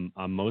I'm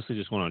mostly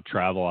just want to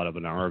travel out of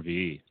an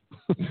RV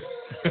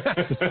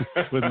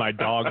with my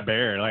dog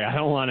Bear. Like I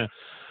don't want to.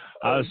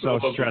 I was so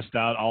stressed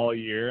out all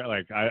year.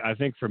 Like I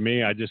think for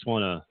me, I just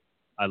want to.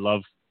 I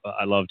love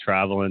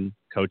traveling,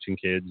 coaching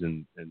kids,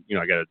 and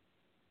I got to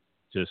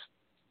just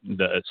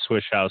the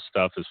Swish House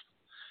stuff is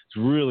it's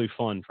really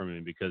fun for me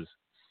because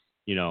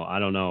I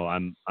don't know.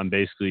 I'm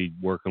basically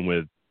working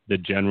with the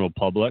general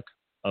public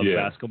of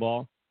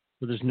basketball,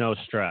 so there's no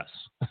stress.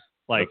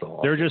 Like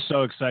they're just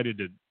so excited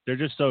to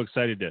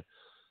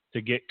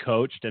get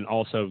coached and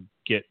also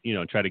get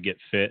try to get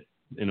fit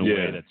in a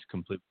way that's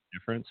completely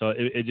different. So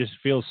it just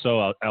feels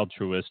so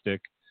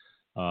altruistic,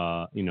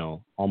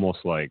 almost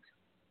like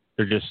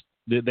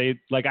they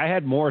like I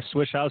had more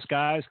Swish House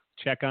guys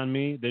check on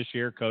me this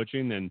year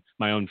coaching than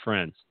my own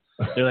friends.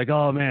 They're like,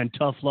 oh man,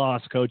 tough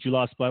loss, coach. You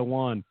lost by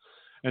 1.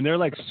 And they're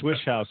like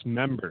Swish House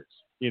members,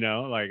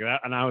 like that.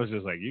 And I was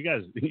just like, you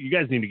guys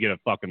need to get a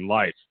fucking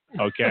life.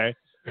 Okay.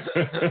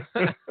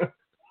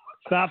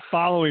 Stop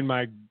following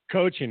my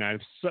coaching.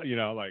 So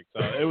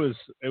it was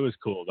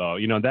cool though.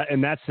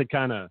 That's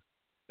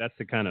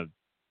the kind of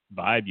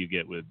vibe you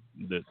get with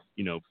the,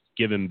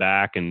 giving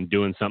back and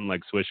doing something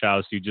like Swish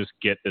House. You just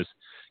get this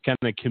kind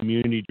of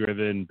community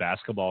driven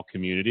basketball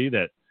community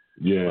that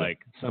like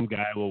some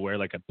guy will wear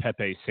like a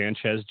Pepe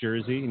Sanchez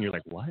jersey and you're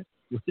like, what?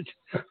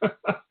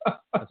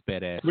 That's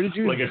badass. Where did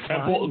you like a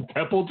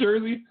Temple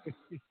jersey?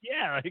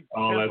 Yeah. Like,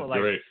 oh, Temple, that's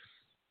great.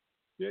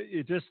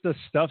 It's just the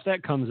stuff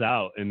that comes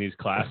out in these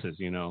classes,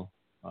 Do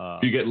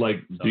you get like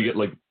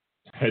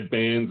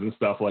headbands and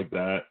stuff like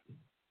that?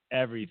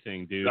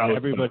 Everything, dude.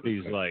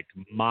 Everybody's like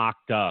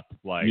mocked up,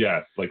 like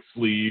like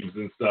sleeves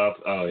and stuff.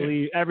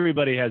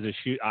 Everybody has a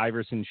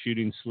Iverson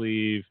shooting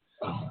sleeve.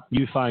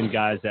 You find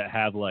guys that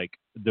have like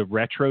the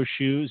retro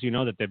shoes,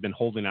 that they've been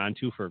holding on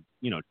to for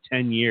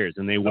 10 years,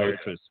 and they wear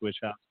it to a Swish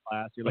House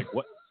class. You're like,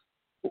 what?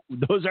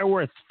 Those are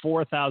worth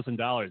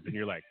 $4,000, and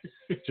you're like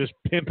just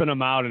pimping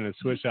them out in a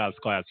Swish House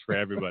class for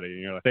everybody.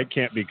 And you're like, they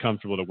can't be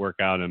comfortable to work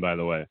out in, by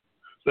the way.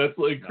 That's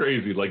like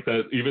crazy. Like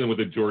that, even with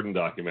the Jordan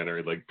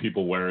documentary, like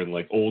people wearing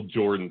like old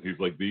Jordans. He's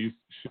like, these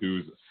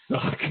shoes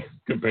suck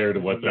compared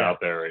to what's out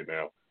there right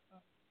now.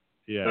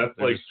 Yeah, that's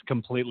they're like just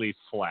completely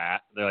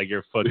flat. They're like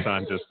your foot's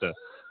on just a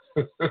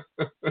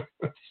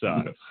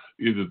suck.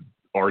 The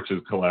arch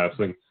is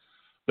collapsing.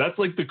 That's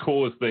like the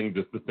coolest thing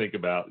just to think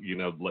about.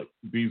 Like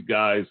these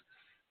guys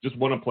just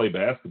want to play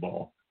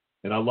basketball.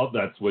 And I love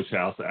that Swish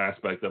House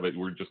aspect of it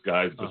where just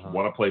guys just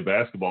want to play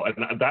basketball.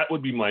 And that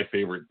would be my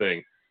favorite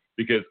thing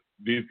because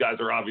these guys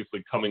are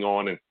obviously coming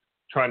on and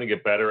trying to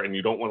get better and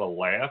you don't want to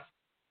laugh.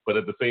 But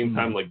at the same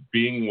time, like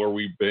being where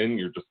we've been,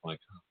 you're just like,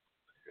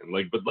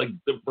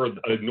 for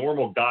a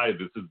normal guy,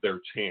 this is their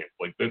chance.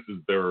 Like this is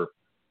their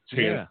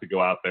chance to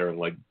go out there and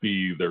like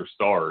be their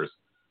stars.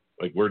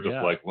 Like we're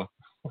just like, what?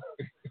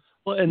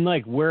 Well, and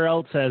like where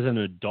else as an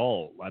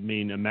adult? I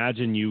mean,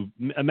 imagine you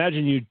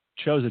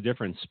chose a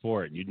different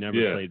sport. You'd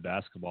never played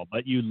basketball,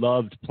 but you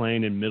loved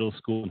playing in middle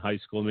school and high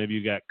school. Maybe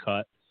you got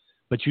cut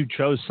but you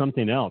chose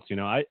something else. You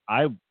know,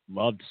 I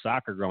loved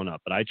soccer growing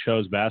up, but I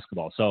chose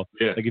basketball. So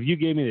like if you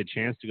gave me the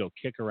chance to go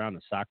kick around a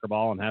soccer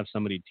ball and have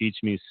somebody teach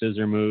me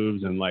scissor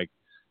moves and like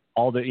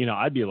all the, you know,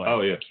 I'd be like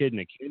a kid in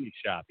a candy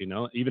shop, you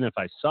know, even if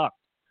I sucked.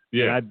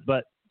 Yeah.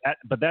 But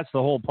that's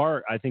the whole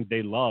part. I think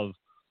they love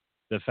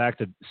the fact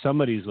that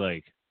somebody's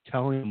like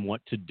telling them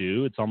what to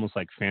do. It's almost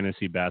like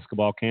fantasy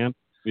basketball camp.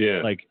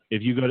 Yeah. Like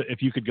if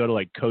you could go to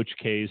like Coach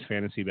K's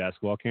fantasy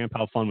basketball camp,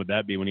 how fun would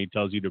that be when he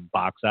tells you to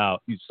box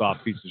out, you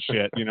soft piece of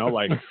shit, you know,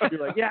 like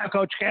you're like, yeah,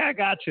 Coach K, I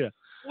got you.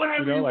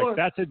 Whatever you know, like want.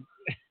 That's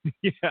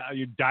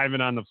you're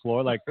diving on the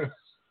floor. Like,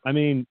 I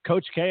mean,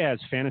 Coach K has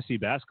fantasy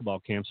basketball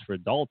camps for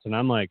adults. And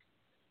I'm like,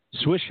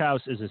 Swish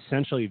House is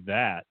essentially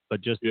that,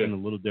 but just in a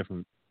little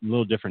different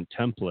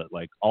template.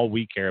 Like all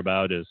we care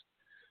about is,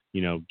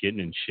 you know, getting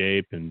in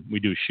shape, and we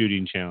do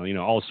shooting challenge, you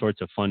know, all sorts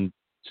of fun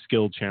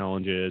skill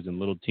challenges and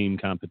little team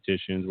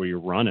competitions where you're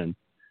running,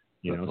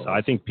 you know. That's so awesome.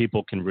 I think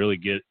people can really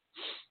get,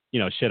 you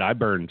know, shit. I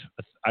burned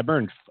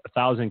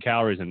 1,000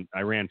 calories and I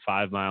ran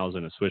 5 miles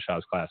in a Swish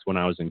House class when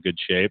I was in good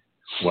shape.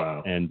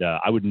 Wow. And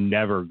I would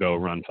never go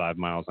run 5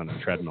 miles on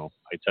a treadmill.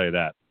 I tell you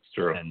that.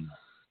 Sure. And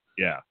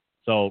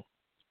so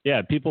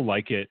people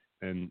like it,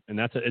 and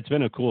it's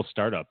been a cool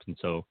startup. And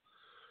so,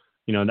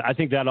 you know, I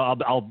think that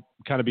I'll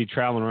kind of be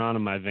traveling around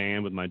in my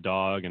van with my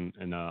dog,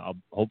 and I'll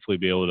hopefully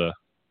be able to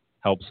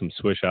help some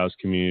Swish House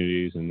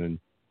communities, and then,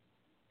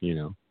 you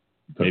know,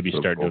 maybe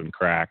start doing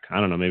crack. I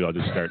don't know. Maybe I'll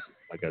just start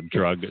like a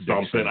drug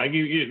addiction.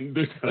 Something.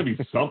 There's got to be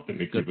something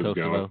to keep us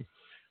going.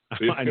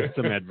 I need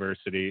some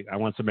adversity. I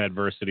want some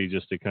adversity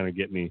just to kind of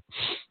get me,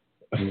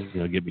 you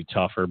know, get me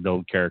tougher,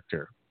 build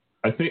character.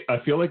 I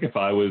feel like if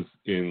I was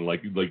in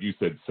like you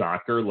said,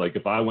 soccer, like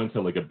if I went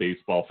to like a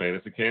baseball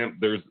fantasy camp,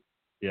 there's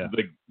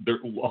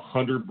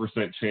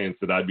 100% chance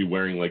that I'd be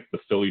wearing like the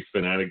Philly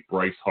Fanatic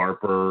Bryce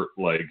Harper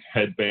like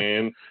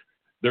headband.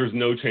 There's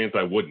no chance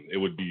I wouldn't. It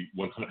would be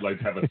 100. Like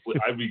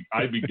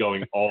I'd be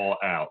going all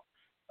out.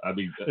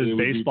 Is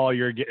baseball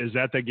is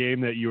that the game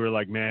that you were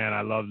like, man,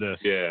 I love this?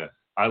 Yeah,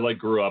 I like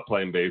grew up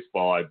playing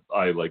baseball.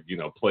 I like, you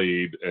know,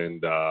 played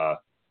and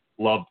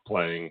loved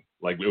playing.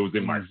 Like it was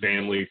in my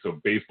family,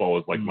 so baseball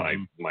was like my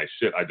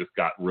shit. I just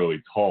got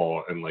really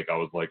tall, and like I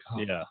was like,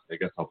 I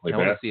guess I'll play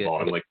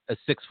basketball. And like a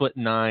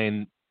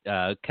 6'9"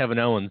 Kevin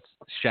Owens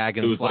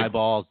shagging fly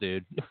balls,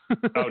 dude.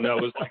 Oh no,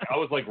 it was like I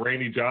was like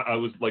Randy John. I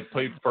was like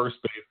played first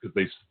base because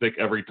they stick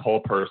every tall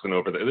person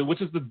over there,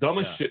 which is the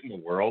dumbest shit in the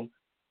world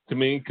to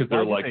me. Because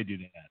they're like, they do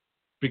that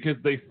because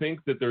they think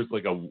that there's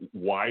like a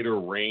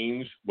wider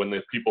range when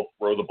there's people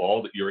throw the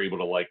ball that you're able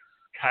to like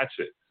catch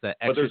it. But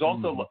there's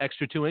also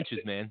extra 2 inches,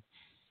 man.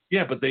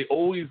 Yeah, but they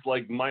always,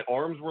 like, my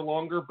arms were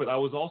longer, but I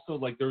was also,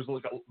 like, there was,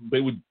 like, they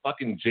would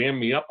fucking jam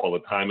me up all the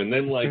time. And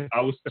then, like,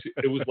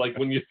 it was, like,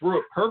 when you threw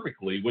it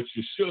perfectly, which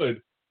you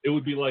should, it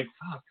would be, like,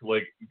 fuck,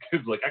 like,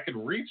 because, like, I could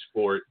reach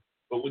for it.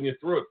 But when you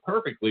threw it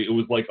perfectly, it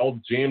was, like,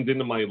 all jammed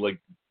into my, like,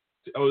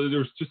 there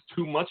was just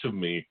too much of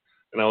me.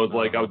 And I was,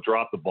 like, I would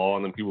drop the ball,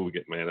 and then people would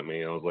get mad at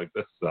me. I was like,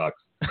 this sucks.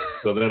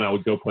 So then I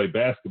would go play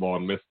basketball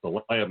and miss the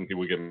layup, and people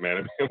would get mad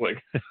at me.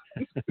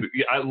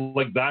 I'm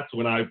like, that's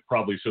when I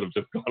probably should have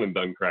just gone and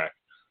done crack.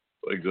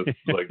 Like, just,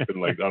 like, been,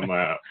 like, on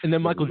my... And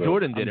then Michael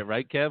Jordan did it,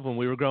 right, Kev, when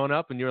we were growing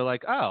up, and you were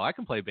like, oh, I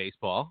can play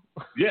baseball.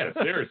 Yeah,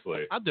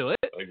 seriously. I'll do it.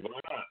 Like,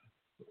 why not?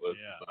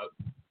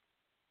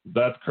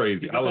 That's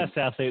crazy. The best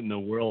athlete in the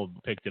world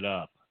picked it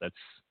up. That's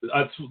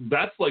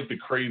like the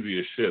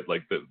craziest shit.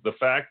 Like, the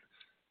fact...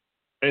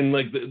 And,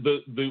 like,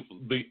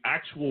 the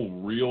actual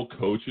real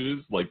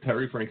coaches, like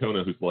Terry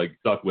Francona, who's, like,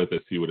 stuck with us,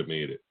 he would have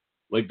made it.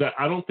 Like, that,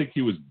 I don't think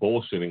he was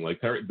bullshitting.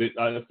 Like, Terry,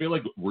 I feel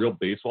like real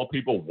baseball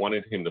people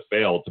wanted him to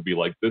fail, to be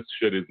like, this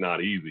shit is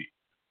not easy.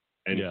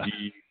 And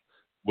he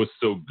was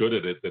so good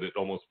at it that it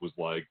almost was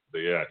like,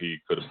 he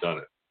could have done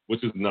it,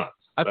 which is nuts.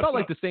 I felt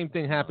like the same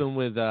thing happened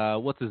with,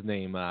 what's his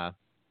name?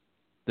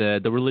 The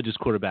religious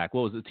quarterback.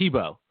 What was it?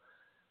 Tebow.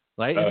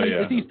 Like,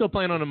 is he still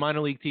playing on a minor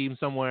league team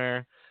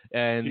somewhere?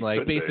 And,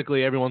 like,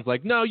 basically everyone's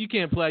like, no, you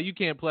can't play.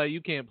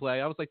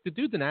 I was like, the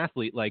dude's an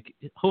athlete. Like,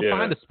 he'll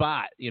find a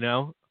spot, you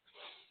know?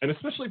 And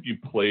especially if you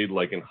played,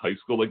 like, in high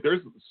school. Like,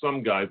 there's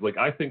some guys, like,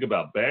 I think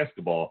about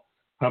basketball,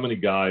 how many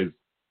guys,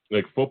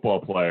 like, football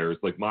players,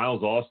 like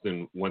Miles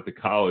Austin went to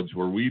college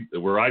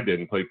where I did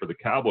and played for the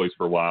Cowboys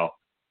for a while.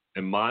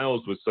 And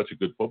Miles was such a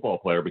good football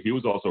player, but he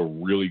was also a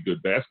really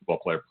good basketball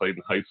player, played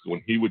in high school.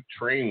 And he would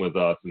train with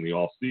us in the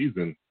off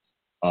season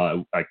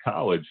at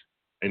college.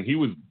 And he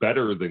was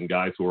better than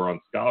guys who were on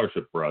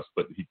scholarship for us,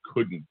 but he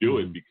couldn't do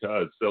it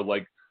because, so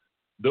like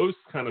those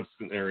kind of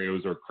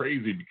scenarios are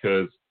crazy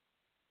because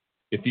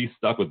if he's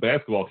stuck with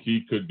basketball,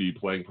 he could be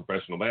playing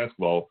professional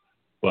basketball,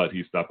 but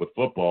he's stuck with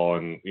football.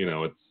 And, you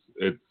know,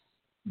 it's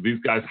these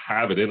guys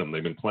have it in them.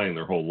 They've been playing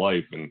their whole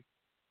life. And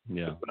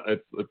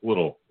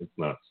it's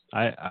nuts.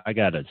 I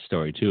got a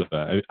story too.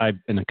 I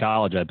in the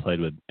college I played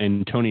with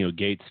Antonio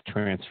Gates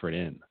transferred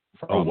in.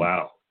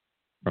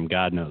 From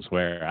God knows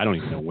where. I don't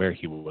even know where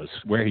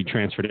he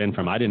transferred in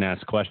from. I didn't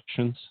ask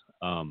questions.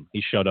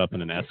 He showed up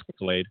in an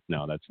Escalade.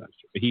 No, that's not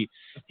true.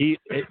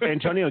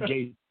 Antonio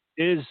Gates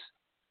is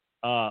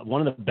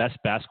one of the best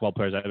basketball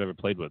players I've ever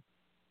played with.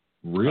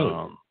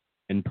 Really?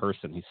 In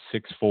person.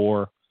 He's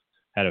 6'4",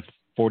 had a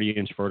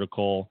 40-inch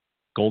vertical,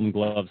 Golden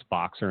Gloves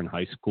boxer in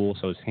high school,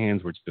 so his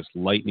hands were just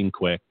lightning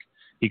quick.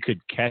 He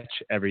could catch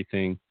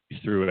everything you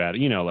threw at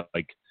it. You know,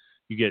 like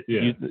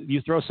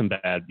you throw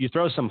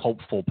some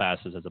hopeful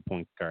passes as a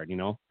point guard, you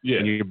know? Yeah.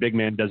 And your big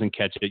man doesn't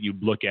catch it. You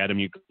look at him,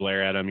 you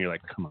glare at him, you're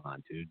like, come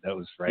on, dude, that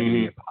was right in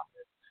your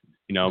pocket.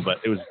 You know, but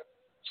it was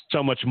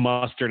so much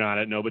mustard on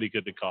it, nobody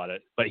could have caught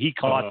it. But he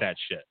caught that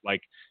shit.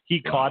 Like, he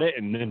caught it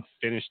and then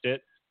finished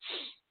it.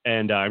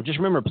 And I just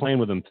remember playing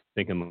with him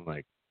thinking,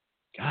 like,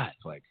 God,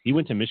 like, he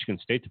went to Michigan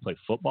State to play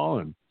football,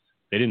 and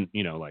they didn't,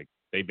 you know, like,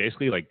 they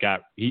basically, like,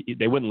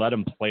 they wouldn't let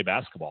him play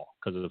basketball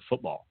because of the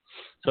football.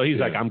 So he's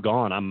like, I'm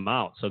gone, I'm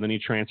out. So then he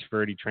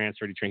transferred. He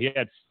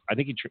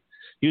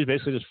was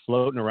basically just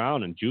floating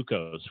around in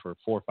JUCOs for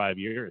 4 or 5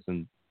 years,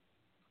 and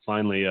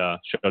finally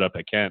showed up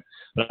at Kent.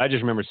 But I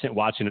just remember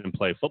watching him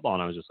play football,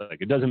 and I was just like,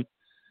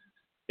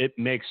 it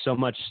makes so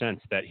much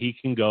sense that he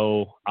can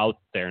go out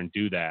there and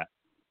do that,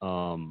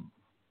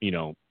 you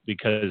know,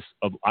 because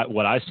of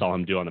what I saw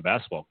him do on the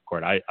basketball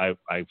court. I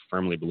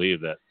firmly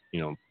believe that,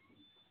 you know,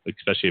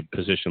 especially a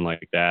position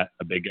like that,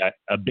 a big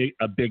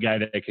guy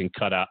that can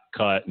cut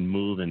and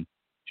move and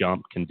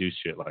jump can do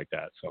shit like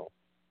that. So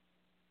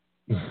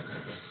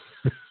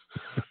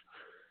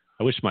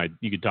I wish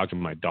you could talk to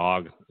my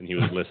dog and he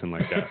would listen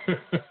like that.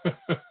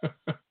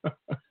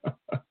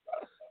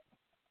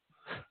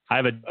 I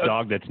have a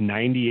dog that's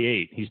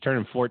 98. He's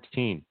turning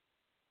 14.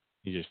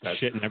 He's just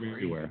shitting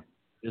everywhere.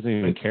 He doesn't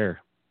even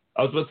care.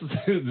 I was about to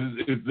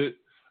say,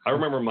 I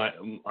remember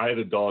I had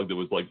a dog that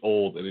was like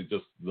old, and it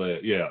just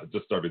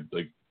started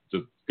like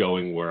just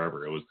going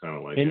wherever. It was kind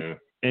of like,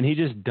 and he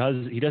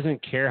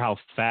doesn't care how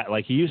fat.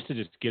 Like, he used to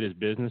just get his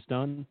business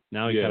done.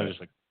 Now he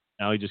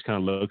just kind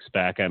of looks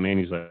back at me and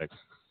he's like,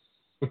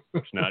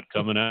 it's not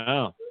coming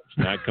out. It's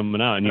not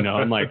coming out. And, you know,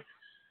 I'm like,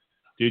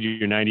 dude,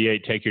 you're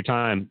 98. Take your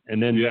time.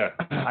 And then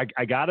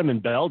I got him in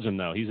Belgium,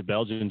 though. He's a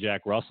Belgian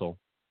Jack Russell.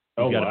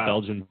 He's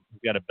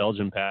got a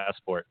Belgian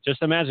passport.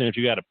 Just imagine if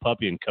you got a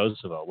puppy in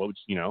Kosovo. What would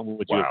you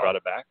have brought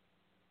it back?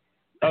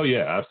 Oh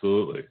yeah,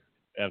 absolutely.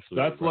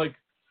 Absolutely. That's like,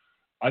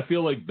 I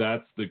feel like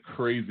that's the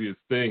craziest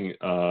thing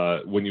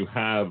when you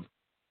have,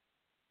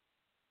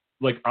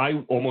 like,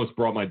 I almost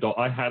brought my dog.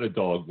 I had a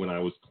dog when I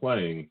was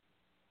playing,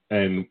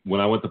 and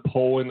when I went to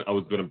Poland, I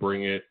was going to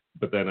bring it,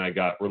 but then I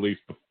got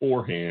released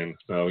beforehand.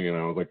 So, you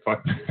know, I was like,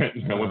 fuck that.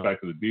 And I went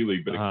back to the D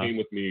League, but it came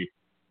with me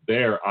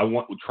there.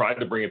 Tried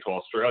to bring it to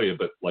Australia,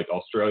 but like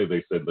Australia,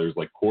 they said there's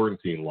like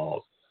quarantine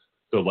laws.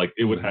 So like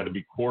it would have to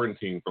be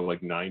quarantined for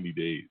like 90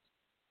 days.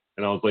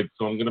 And I was like,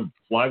 so I'm going to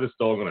fly this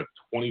dog on a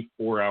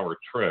 24-hour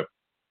trip,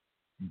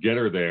 get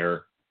her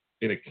there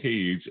in a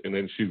cage, and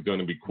then she's going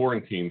to be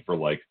quarantined for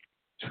like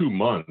 2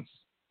 months.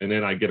 And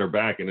then I get her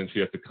back, and then she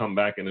has to come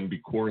back and then be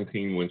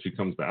quarantined when she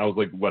comes back. I was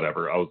like,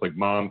 whatever. I was like,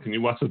 Mom, can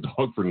you watch the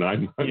dog for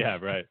 9 months? Yeah,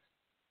 right.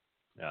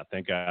 Yeah,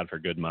 thank God for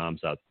good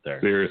moms out there.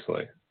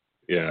 Seriously.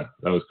 Yeah,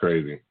 that was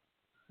crazy.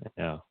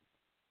 Yeah.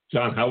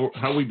 John,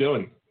 how we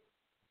doing?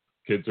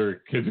 Kids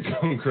are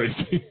going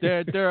crazy.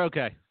 They're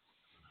okay.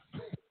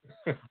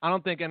 I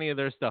don't think any of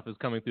their stuff is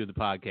coming through the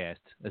podcast.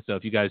 So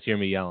if you guys hear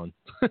me yelling.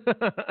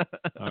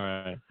 All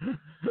right.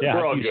 Yeah,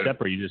 how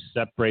do you just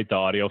separate the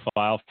audio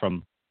file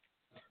from?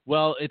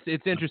 Well,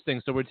 it's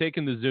interesting. So we're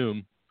taking the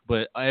Zoom,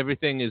 but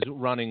everything is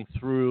running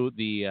through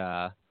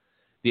the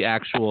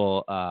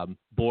actual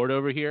board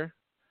over here.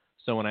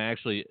 So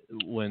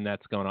when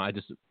that's going on, I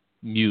just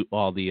mute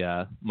all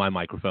the my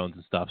microphones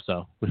and stuff.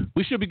 So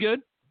we should be good,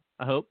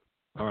 I hope.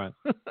 All right.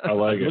 I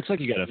like it. Looks like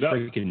you got a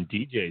freaking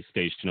DJ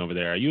station over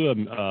there. Are you is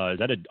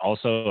that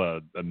also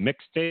a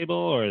mix table,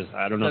 or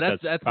I don't know if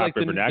that's like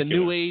proper the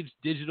new age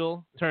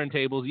digital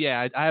turntables.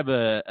 Yeah, I have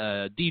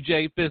a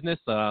DJ business.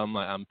 I'm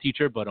a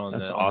teacher, but on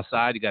the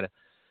side, you gotta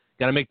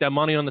make that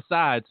money on the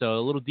side. So a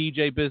little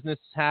DJ business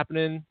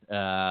happening.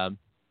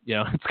 You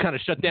know, it's kind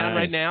of shut down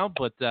right now,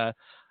 but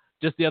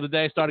just the other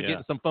day I started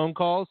getting some phone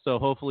calls. So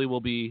hopefully we'll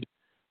be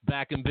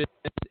back in business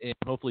in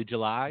hopefully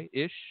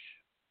July-ish.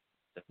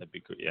 That'd be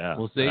good. Yeah,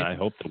 we'll see. I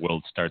hope the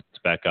world starts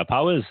back up.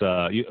 How is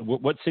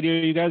what city are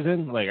you guys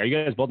in? Like, are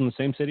you guys both in the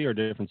same city or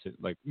different city?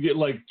 Like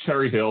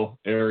Cherry Hill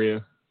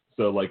area.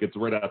 So like it's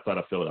right outside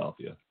of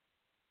Philadelphia.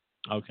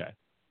 Okay.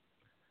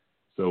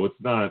 So it's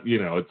not, you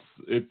know,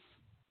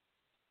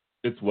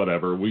 it's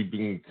whatever. We've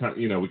been,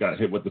 you know, we got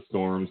hit with the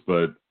storms,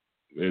 but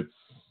it's,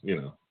 you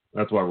know,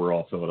 that's why we're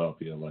all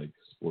Philadelphia like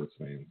sports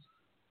fans.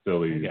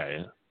 Phillies,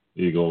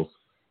 Eagles.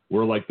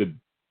 We're like the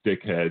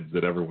dickheads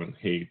that everyone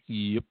hates.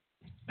 Yep.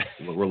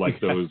 We're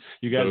like those.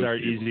 You guys those are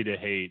people. easy to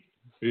hate.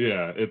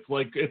 Yeah, it's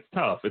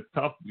tough. It's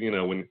tough, you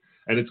know, and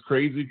it's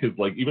crazy because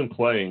like even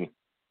playing,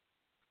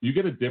 you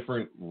get a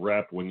different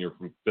rep when you're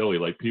from Philly.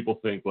 Like people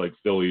think like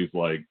Philly's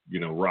like, you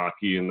know,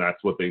 Rocky, and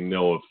that's what they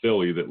know of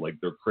Philly, that like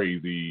they're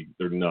crazy,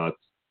 they're nuts.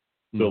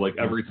 So like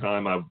every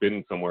time I've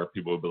been somewhere,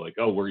 people would be like,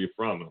 "Oh, where are you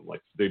from?" And I'm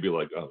like, they'd be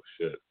like, "Oh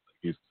shit,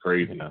 he's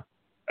crazy." Yeah.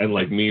 And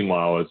like,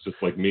 meanwhile, it's just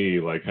like me,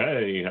 like,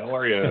 hey, how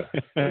are you?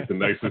 Like the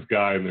nicest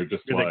guy, and they're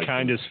just You're like the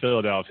kindest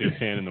Philadelphia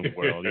fan in the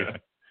world. Yeah.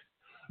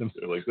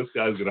 They're like, this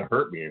guy's gonna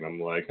hurt me, and I'm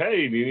like,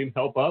 hey, do you need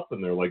help up?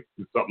 And they're like,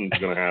 something's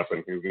gonna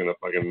happen. He's gonna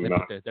fucking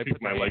not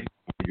kick my leg.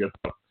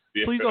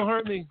 Please don't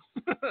hurt me.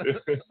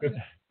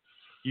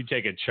 You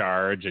take a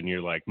charge, and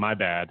you're like, my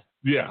bad.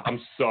 Yeah,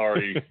 I'm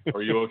sorry.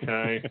 Are you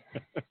okay?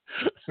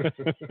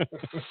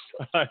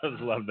 I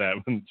just love that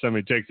when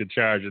somebody takes a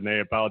charge and they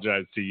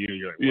apologize to you.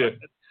 You're like, what? Yeah.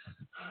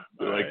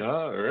 They're like,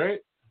 all right.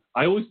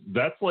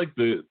 That's like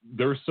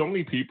there were so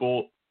many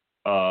people,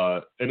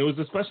 and it was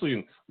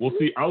especially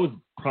I was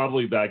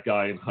probably that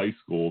guy in high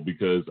school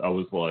because I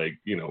was like,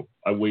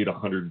 I weighed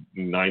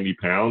 190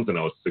 pounds and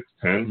I was 6'10".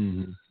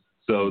 Mm-hmm.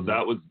 So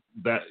that was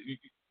that.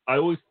 I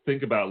always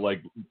think about,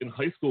 like, in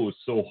high school it was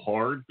so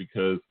hard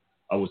because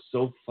I was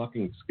so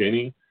fucking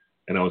skinny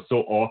and I was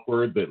so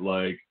awkward that,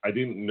 like, I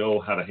didn't know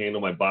how to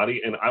handle my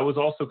body. And I was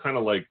also kind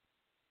of like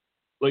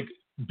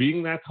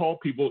being that tall,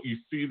 people, you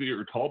see that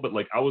you're tall, but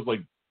like, I was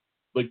like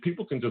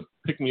people can just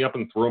pick me up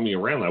and throw me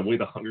around. I weighed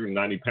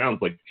 190 pounds.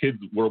 Like, kids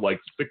were like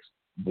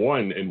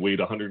 6'1" and weighed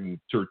 100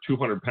 or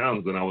 200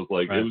 pounds. And I was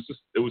like, right.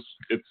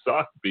 it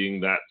sucked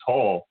being that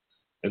tall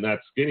and that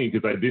skinny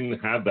because I didn't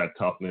have that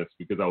toughness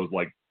because I was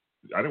like,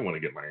 I didn't want to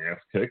get my ass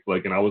kicked.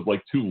 Like, and I was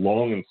like too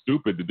long and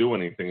stupid to do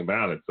anything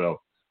about it. So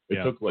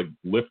it took like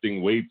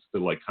lifting weights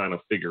to like kind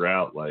of figure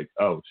out like,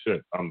 oh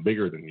shit, I'm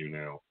bigger than you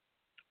now.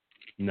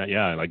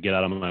 Yeah, like get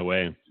out of my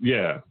way.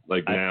 Yeah,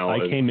 like now. I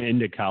came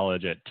into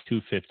college at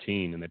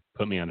 215 and they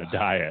put me on a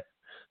diet.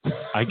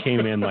 I came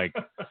in like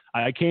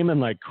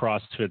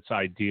CrossFit's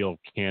ideal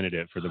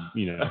candidate for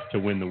to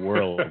win the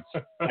world.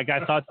 Like,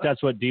 I thought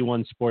that's what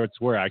D1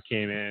 sports were. I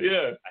came in.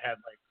 Yeah.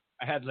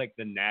 I had like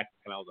the neck,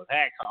 and I was like,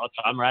 hey, coach,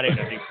 I'm ready to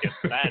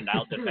defend.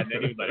 I'll defend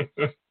anybody.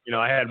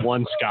 I had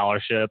one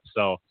scholarship,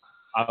 so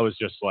I was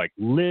just like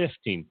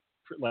lifting.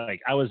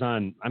 Like, I was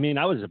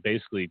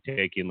basically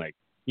taking, like,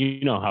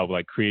 how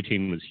like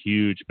creatine was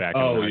huge back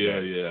in the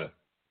day. Yeah.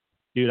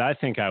 Dude, I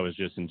think I was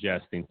just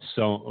ingesting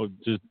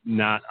just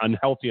not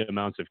unhealthy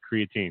amounts of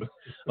creatine.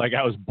 Like,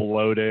 I was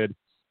bloated.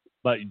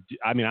 But,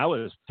 I mean, I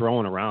was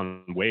throwing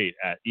around weight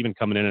even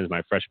coming in as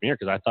my freshman year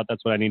because I thought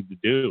that's what I needed to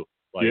do.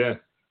 Like, yeah.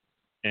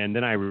 And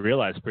then I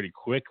realized pretty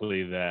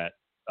quickly that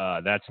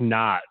that's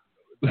not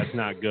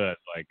good.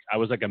 Like, I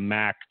was like a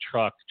Mack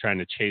truck trying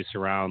to chase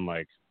around,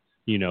 like,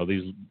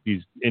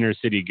 these inner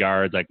city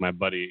guards. Like, my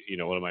buddy,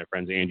 one of my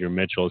friends, Andrew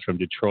Mitchell, is from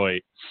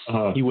Detroit.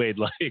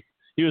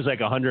 He was like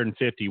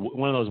 150,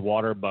 one of those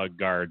water bug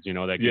guards,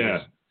 that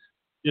can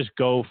just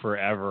go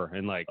forever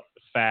and like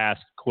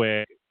fast,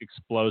 quick,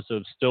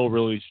 explosive, still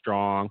really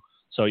strong.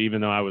 So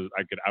even though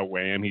I could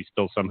outweigh him, he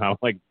still somehow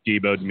like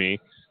deboed me.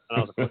 And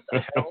I was like, what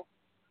the hell?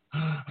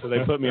 So they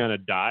put me on a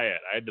diet.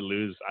 I had to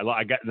lose.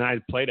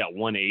 I played at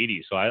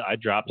 180, so I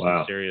dropped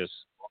some serious.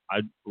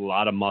 A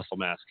lot of muscle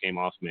mass came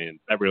off me, and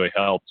that really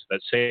helped.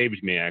 That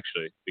saved me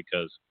actually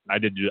because I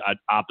did the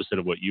opposite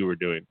of what you were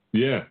doing.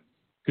 Yeah,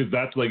 because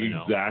that's like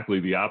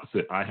exactly the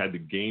opposite. I had to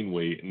gain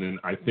weight, and then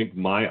I think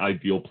my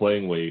ideal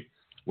playing weight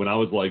when I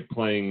was like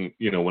playing,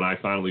 when I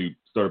finally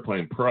started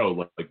playing pro,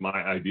 like my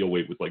ideal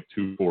weight was like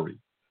 240,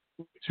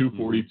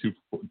 240 to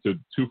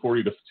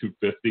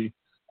 250.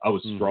 I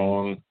was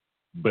strong.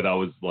 But I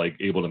was like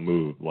able to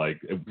move,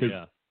 like,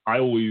 because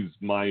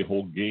my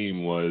whole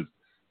game was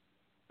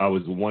I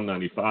was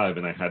 195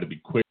 and I had to be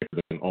quicker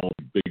than all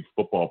the big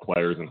football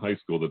players in high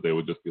school that they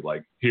would just be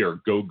like, here,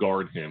 go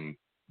guard him.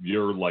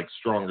 You're like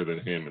stronger than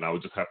him. And I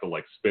would just have to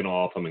like spin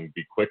off him and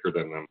be quicker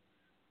than them.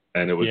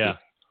 And it was just,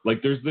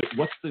 like,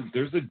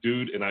 there's a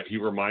dude and he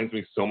reminds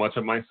me so much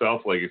of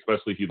myself. Like,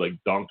 especially he like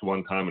dunked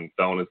one time and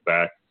fell on his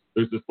back.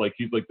 There's this like,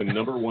 he's like the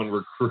number one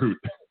recruit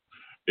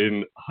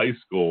in high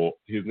school.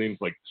 His name's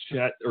like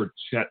Chet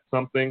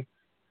something,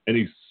 and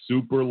he's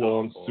super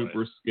long,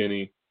 super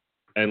skinny,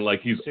 and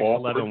like he's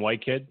 6'11"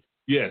 white kid.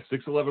 Yeah,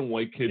 6'11"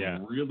 white kid,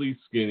 really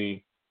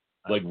skinny,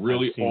 like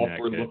really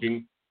awkward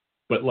looking.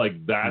 But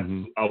like that's,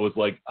 I was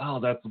like,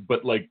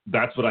 but like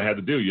that's what I had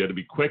to do. You had to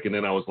be quick, and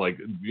then I was like,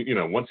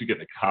 once you get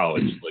to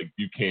college, like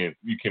you can't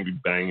be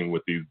banging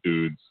with these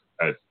dudes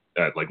at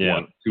like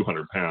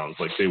 200 pounds.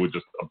 Like they would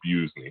just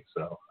abuse me.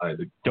 So I had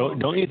to.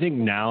 Don't you think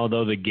now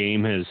though the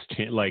game has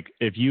like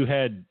if you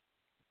had,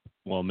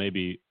 well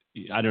maybe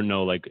I don't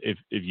know, like if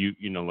you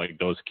like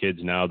those kids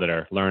now that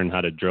are learning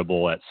how to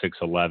dribble at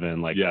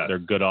 6'11", like they're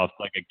good off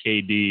like a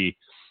KD,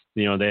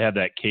 they have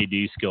that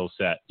KD skill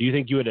set. Do you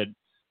think you would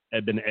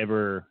have been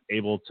ever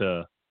able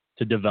to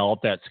develop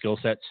that skill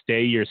set,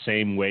 stay your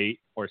same weight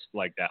or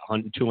like that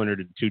 200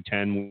 to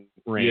 210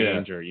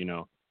 range or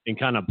and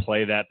kind of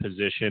play that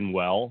position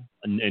well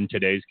in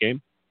today's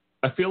game?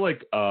 I feel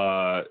like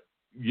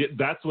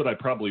that's what I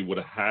probably would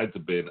have had to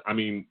been. I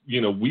mean,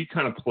 we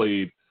kind of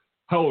played.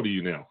 How old are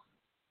you now?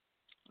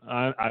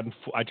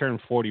 I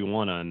turned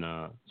 41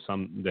 on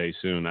someday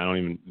soon.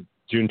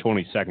 June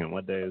 22nd.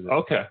 What day is it?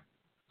 Okay.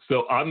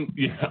 So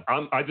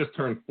I just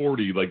turned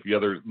 40 like the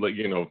other, like,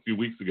 a few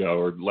weeks ago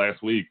or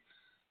last week.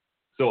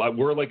 So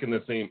we're like in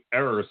the same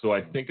era. So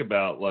I think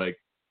about like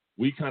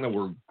we kind of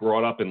were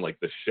brought up in like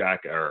the Shaq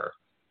era,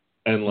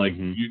 and like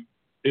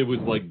it was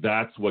like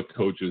that's what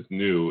coaches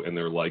knew, and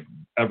they're like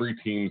every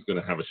team's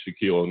going to have a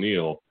Shaquille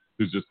O'Neal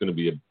who's just going to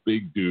be a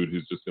big dude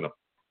who's just going to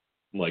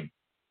like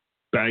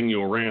bang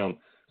you around.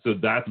 So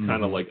that's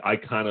kind of like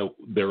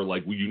they're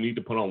like, well, you need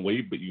to put on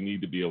weight, but you need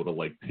to be able to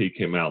like take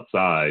him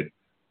outside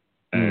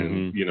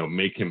and you know,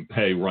 make him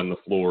pay, run the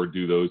floor,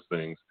 do those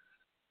things.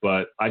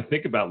 But I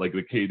think about like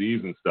the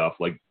KDs and stuff.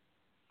 Like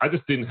I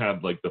just didn't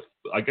have like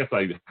I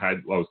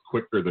was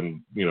quicker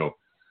than, you know,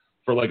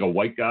 for like a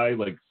white guy,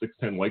 like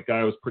 6'10" white guy,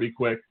 I was pretty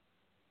quick.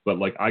 But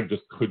like I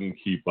just couldn't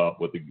keep up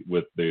with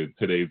the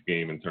today's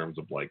game in terms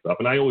of like stuff.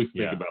 And I always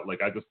think about like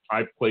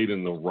I played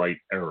in the right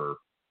era.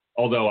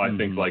 Although I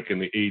think like in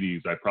the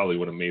 80s, I probably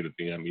would have made it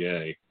the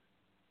NBA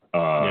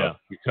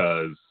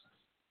because,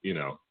 you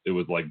know, it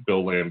was like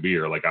Bill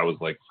Lambier. Like I was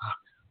like, fuck.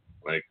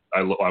 Like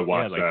I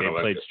watched that.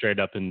 They played straight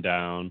up and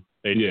down.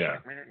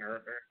 Exactly.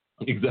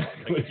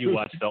 Like if you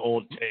watch the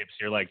old tapes,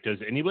 you're like, does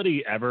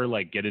anybody ever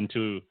like get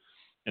into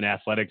an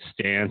athletic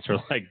stance or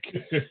like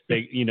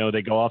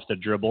they go off the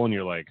dribble and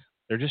you're like,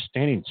 they're just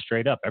standing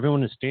straight up.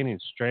 Everyone is standing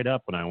straight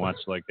up when I watch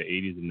like the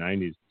 80s and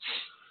 90s.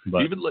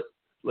 But even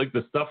like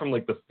the stuff from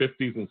like the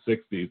 50s and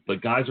 60s, the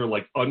guys are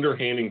like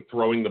underhanding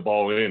throwing the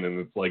ball in and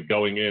it's like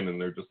going in and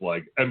they're just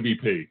like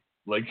MVP.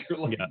 Like you're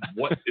like,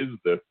 what is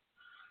this?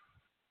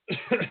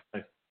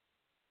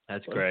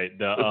 That's great.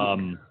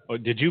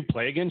 Did you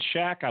play against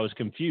Shaq? I was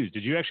confused.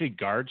 Did you actually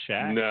guard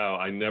Shaq? No,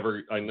 I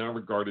never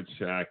guarded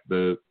Shaq.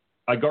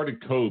 I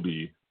guarded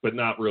Kobe, but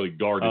not really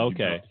guarded.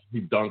 Okay.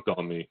 He dunked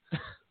on me.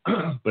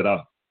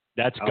 But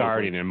that's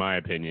guarding, in my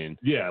opinion.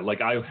 Yeah,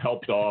 like I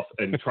helped off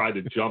and tried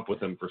to jump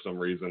with him for some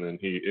reason,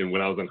 and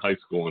when I was in high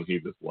school, and he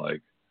just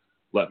like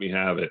let me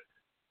have it.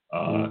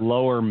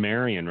 Lower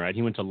Marion, right?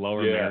 He went to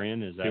Lower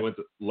Marion. Is that? He went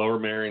to Lower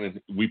Marion,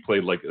 and we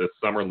played like a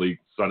summer league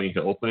Sunny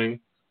Hill thing,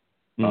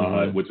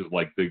 which is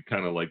like the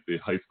kind of like the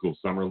high school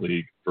summer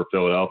league for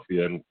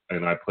Philadelphia,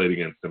 and I played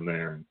against him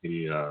there, and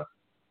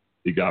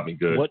he got me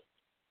good.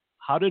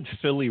 How did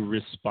Philly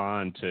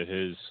respond to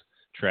his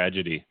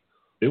tragedy?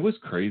 It was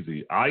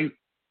crazy. I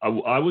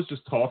was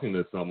just talking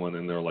to someone,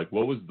 and they're like,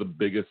 "What was the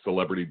biggest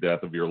celebrity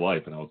death of your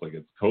life?" And I was like,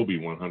 "It's Kobe,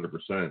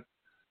 100%."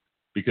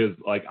 Because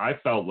like I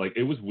felt like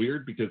it was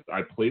weird because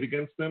I played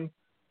against him,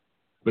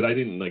 but I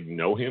didn't like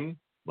know him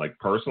like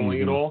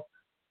personally at all.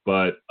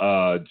 But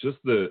I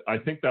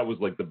think that was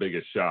like the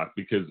biggest shock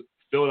because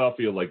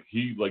Philadelphia, like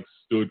he like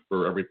stood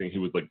for everything. He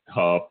was like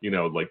tough, you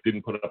know, like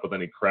didn't put up with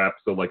any crap.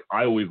 So like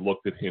I always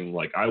looked at him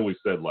like I always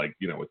said like,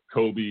 you know, it's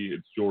Kobe,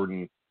 it's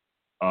Jordan.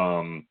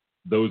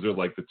 Those are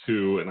like the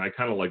two, and I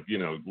kind of like, you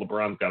know,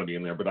 LeBron's got to be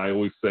in there, but I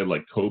always said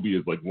like Kobe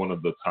is like one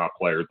of the top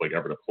players like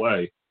ever to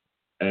play.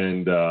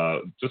 And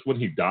just when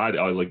he died,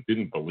 I like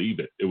didn't believe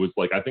it. It was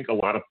like I think a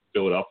lot of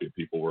Philadelphia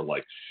people were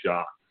like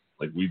shocked.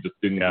 Like we just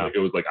didn't. Like, it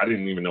was like I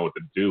didn't even know what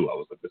to do. I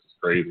was like, this is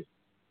crazy.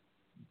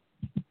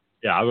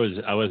 Yeah, I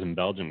was in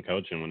Belgium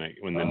coaching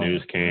when the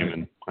news came,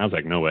 and I was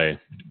like, no way.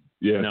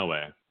 Yeah. No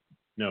way.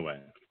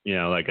 You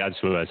know, like that's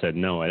what I said.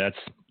 No way. That's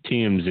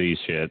TMZ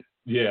shit.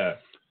 Yeah.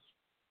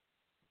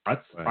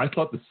 I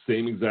thought the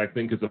same exact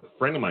thing because a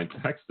friend of mine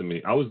texted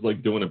me. I was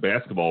like doing a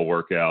basketball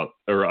workout,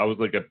 or I was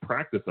like at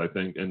practice, I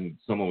think, and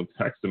someone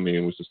texted me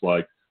and was just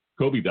like,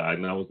 Kobe died.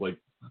 And I was like,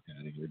 fuck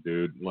out of here,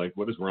 dude. Like,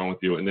 what is wrong with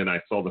you? And then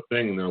I saw the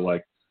thing and they're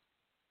like,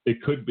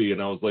 it could be.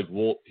 And I was like,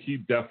 well, he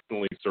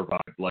definitely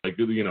survived. Like,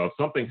 you know, if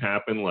something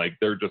happened, like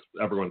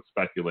everyone's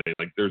speculating,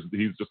 like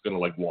he's just going to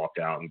like walk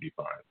out and be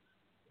fine.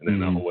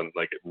 And then when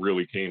like it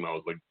really came, I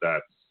was like,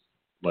 that's,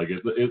 like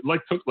it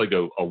like took like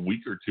a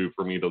week or two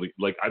for me to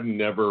like I've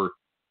never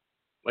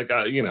like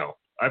you know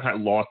I've had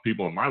lost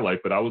people in my life,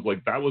 but I was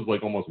like that was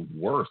like almost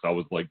worse. I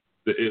was like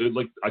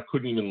like I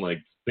couldn't even like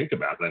think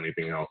about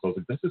anything else. I was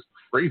like, this is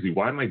crazy.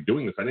 Why am I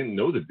doing this? I didn't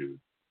know the dude.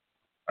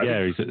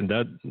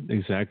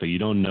 Exactly. You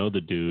don't know the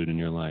dude, and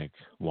you're like,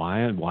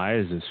 why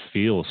does this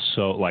feel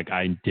so like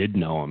I did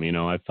know him? You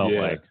know, I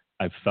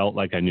felt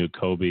like I knew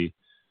Kobe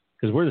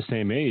because we're the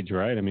same age,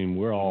 right? I mean,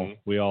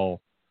 we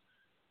all.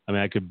 I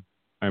mean,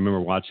 I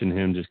remember watching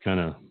him just kind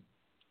of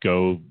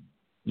go,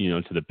 you know,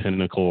 to the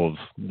pinnacle of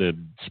the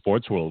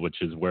sports world, which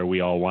is where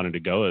we all wanted to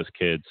go as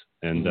kids.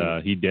 And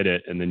he did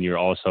it. And then you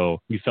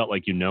felt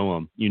like you know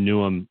him. You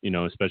knew him, you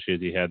know, especially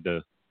as he had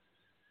the,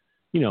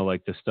 you know,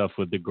 like the stuff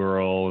with the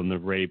girl and the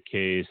rape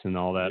case and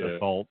all that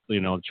assault, you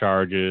know,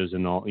 charges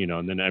and all, you know,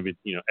 and then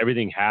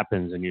everything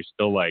happens and you're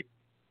still like,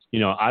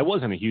 you know, I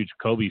wasn't a huge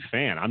Kobe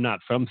fan. I'm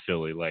not from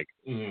Philly. Like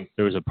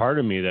there was a part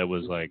of me that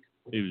was like,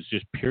 it was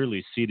just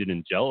purely seated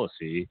in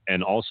jealousy.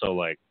 And also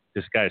like,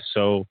 this guy's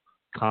so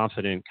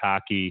confident,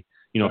 cocky,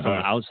 you know, from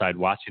the outside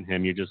watching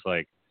him, you're just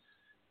like,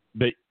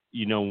 but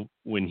you know,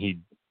 when he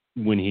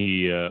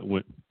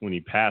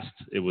passed,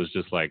 it was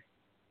just like,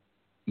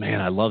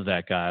 man, I love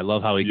that guy. I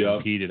love how he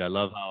competed. I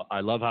love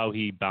how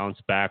he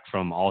bounced back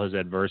from all his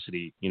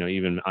adversity, you know,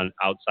 even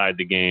outside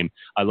the game.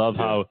 I love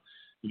how,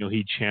 you know,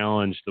 he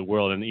challenged the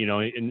world and, you know,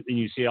 and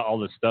you see all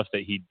the stuff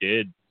that he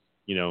did,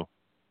 you know,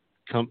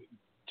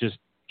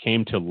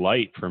 came to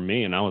light for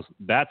me. And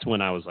that's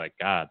when I was like,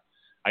 God,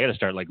 I got to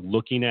start like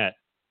looking at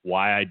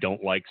why I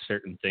don't like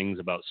certain things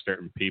about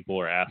certain people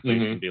or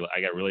athletes, and be like,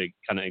 I got to really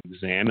kind of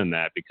examine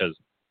that, because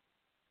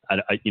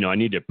I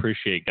need to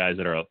appreciate guys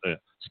that are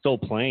still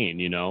playing,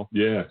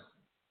 Yeah.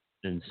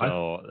 And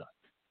so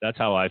that's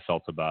how I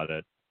felt about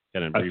it.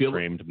 Kind of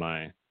reframed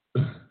my.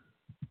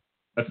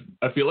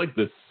 I feel like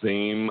the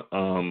same,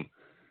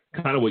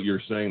 kind of what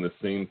you're saying, the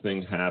same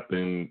thing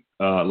happened.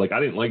 Like,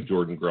 I didn't like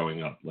Jordan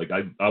growing up. Like,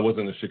 I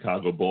wasn't a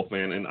Chicago Bull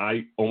fan, and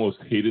I almost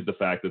hated the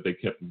fact that they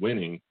kept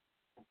winning.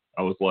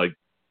 I was like,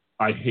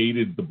 I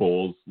hated the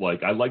Bulls.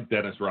 Like, I liked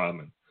Dennis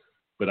Rodman,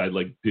 but I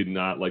did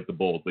not like the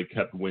Bulls. They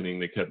kept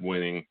winning.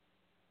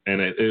 And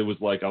it was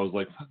like, I was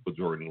like, fuck with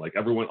Jordan. Like,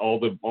 everyone,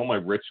 all my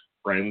rich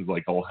friends,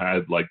 like, all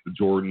had like the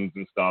Jordans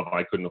and stuff.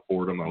 I couldn't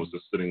afford them. I was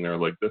just sitting there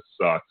like, this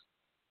sucks.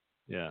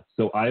 Yeah.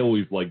 So I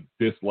always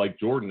disliked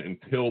Jordan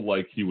until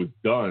he was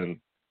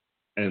done,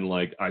 and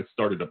I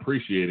started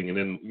appreciating. And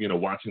then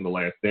watching The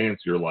Last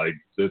Dance, you're like,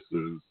 this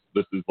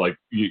is like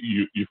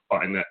you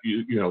find that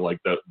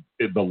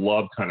the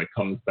love kind of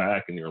comes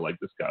back, and you're like,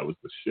 this guy was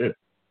the shit.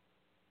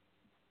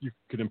 You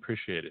can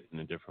appreciate it in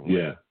a different way.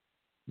 Yeah.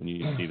 When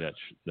you see that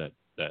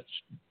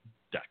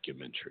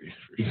documentary.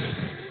 For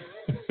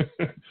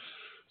sure.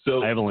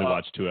 So I've only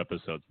watched 2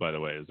 episodes, by the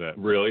way. Is that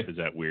really? Is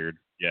that weird?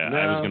 Yeah, No.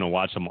 I was gonna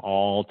watch them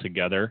all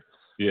together.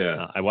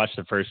 Yeah. I watched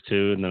the first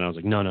 2, and then I was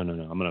like, no. I'm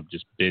gonna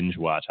just binge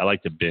watch. I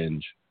like to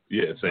binge.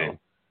 Yeah, same. So.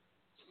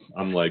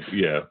 I'm like,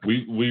 yeah.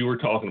 We were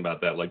talking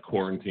about that, like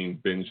quarantine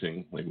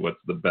binging. Like, what's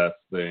the best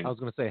thing? I was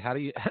gonna say, how do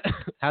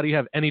you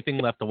have anything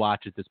left to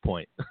watch at this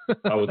point?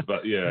 I was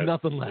about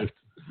nothing left.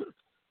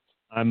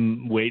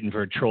 I'm waiting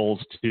for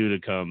Trolls 2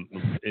 to come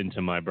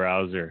into my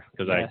browser,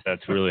 because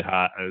that's really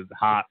hot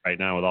right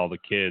now with all the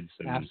kids.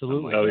 And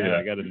absolutely. Like,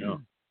 I got to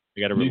know. I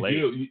got to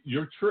relate.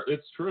 You're true.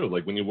 It's true.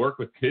 Like, when you work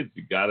with kids,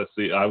 you got to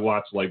see. I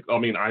watch I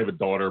have a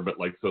daughter, but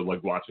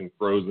watching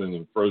Frozen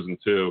and Frozen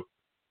 2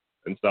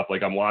 and stuff.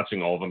 Like, I'm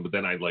watching all of them, but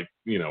then I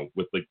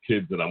with the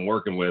kids that I'm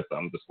working with,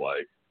 I'm just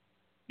like,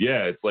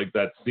 yeah, it's like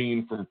that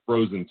scene from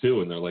Frozen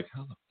 2, and they're like,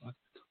 how the fuck?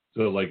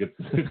 So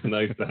it's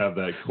nice to have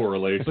that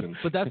correlation.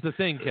 But that's the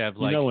thing, Kev.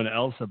 Like, when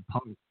Elsa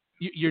Punk,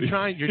 you're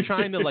trying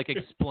to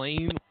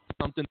explain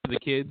something to the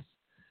kids,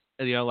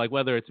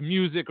 whether it's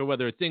music or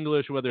whether it's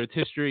English or whether it's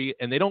history,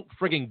 and they don't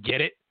friggin'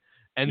 get it.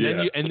 And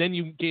then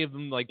you gave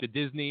them the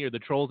Disney or the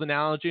Trolls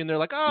analogy, and they're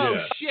like,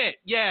 oh shit,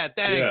 yeah,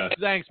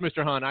 thanks,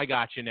 Mr. Hunt, I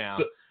got you now.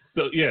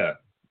 So yeah,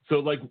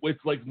 so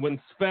it's like when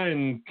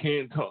Sven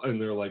can't talk, and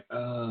they're like,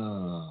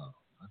 oh,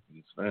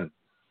 fucking Sven.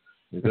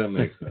 That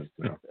makes sense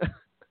now.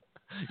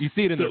 You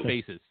see it in their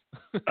faces.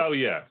 Oh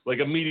yeah,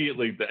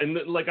 immediately, and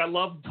I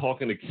love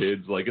talking to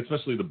kids,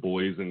 especially the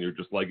boys, and you're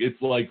just like,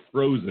 it's like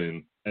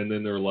Frozen, and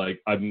then they're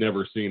like, I've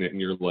never seen it,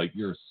 and you're like,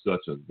 you're such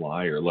a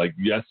liar. Like,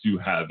 yes, you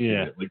have seen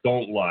it. Like,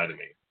 don't lie to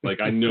me.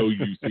 I know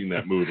you've seen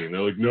that movie, and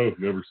they're like, no,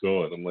 never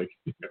saw it. I'm like,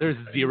 yeah. There's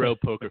zero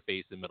poker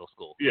face in middle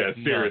school. Yeah,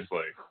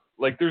 seriously.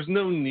 None. There's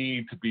no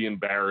need to be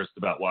embarrassed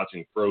about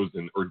watching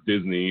Frozen or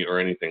Disney or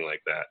anything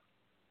like that.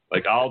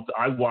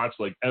 I watch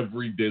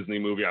every Disney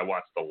movie. I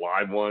watch the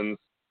live ones.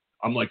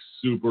 I'm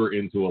super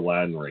into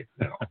Aladdin right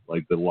now.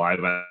 The live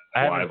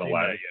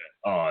Aladdin.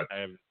 Oh, I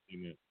haven't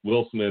seen it.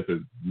 Will Smith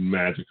is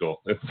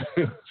magical.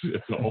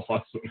 It's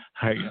awesome.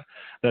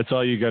 That's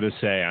all you got to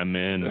say. I'm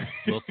in.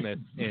 Will Smith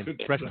in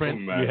Fresh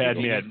Prince.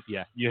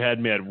 You had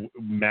me at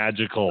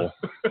magical.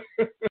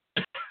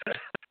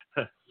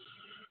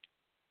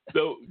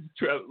 So,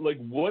 Trev,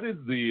 what is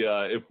the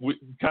if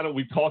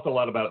we talked a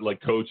lot about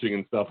coaching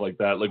and stuff like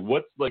that.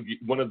 What's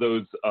one of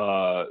those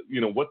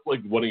what's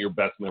one of your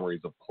best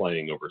memories of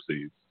playing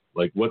overseas?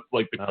 What's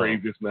the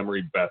craziest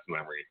memory, best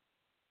memory?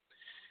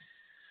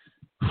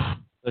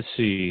 Let's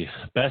see.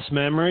 Best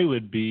memory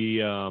would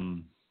be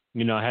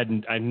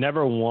I'd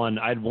never won.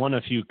 I'd won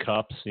a few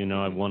cups.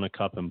 I won a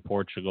cup in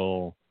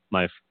Portugal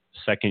my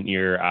second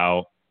year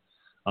out,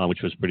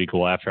 which was pretty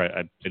cool. After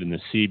I played in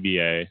the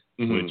CBA,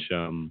 which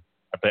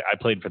I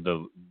played for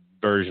the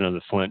version of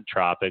the Flint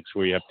Tropics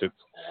where you have to,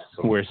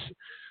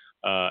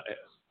 I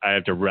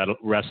have to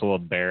wrestle a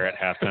bear at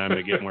halftime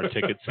to get more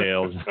ticket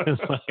sales.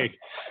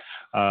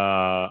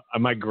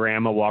 My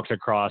grandma walked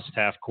across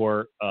half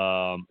court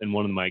in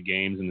one of my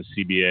games in the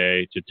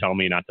CBA to tell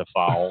me not to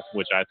foul,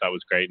 which I thought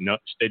was great. No,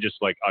 they just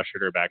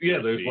ushered her back.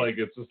 Yeah,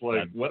 it's just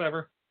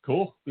whatever.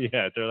 Cool.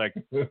 Yeah, they're like,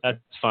 that's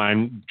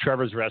fine.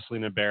 Trevor's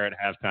wrestling a bear at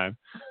halftime.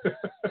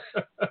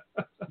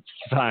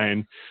 It's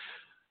fine.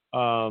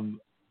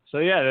 So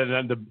yeah,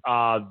 then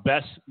the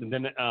best.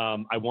 Then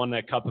I won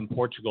that cup in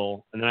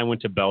Portugal, and then I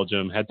went to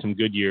Belgium. Had some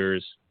good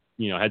years.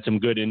 Had some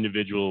good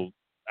individual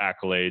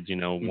accolades.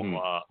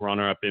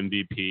 Runner-up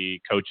MVP,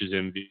 coaches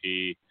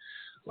MVP.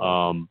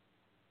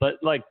 But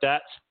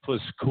that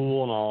was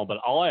cool and all. But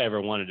all I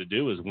ever wanted to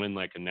do was win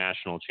a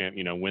national champ.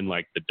 Win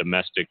the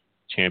domestic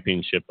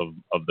championship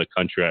of the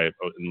country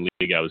in the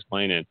league I was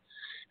playing in,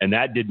 and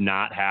that did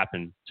not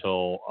happen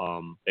till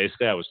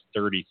basically I was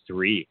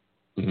 33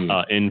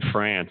 in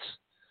France.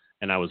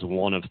 And I was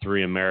one of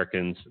 3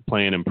 Americans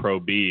playing in Pro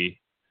B,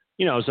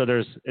 so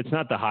it's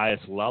not the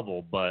highest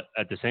level, but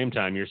at the same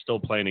time, you're still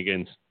playing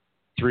against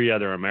 3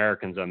 other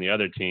Americans on the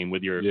other team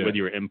with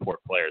your import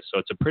players. So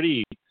it's a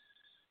pretty,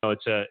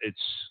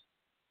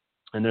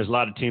 and there's a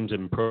lot of teams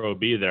in Pro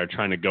B that are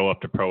trying to go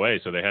up to Pro A.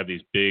 So they have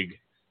these big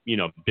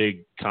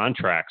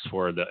contracts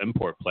for the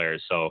import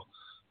players. So,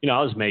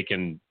 I was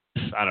making,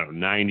 I don't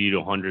know, 90 to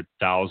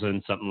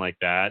 100,000, something like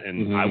that.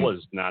 And I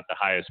was not the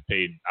highest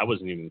paid. I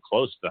wasn't even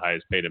close to the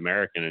highest paid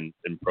American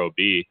in Pro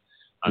B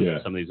on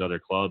some of these other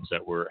clubs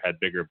that had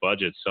bigger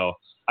budgets. So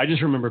I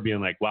just remember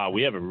being like, wow,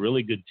 we have a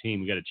really good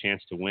team. We got a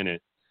chance to win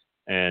it.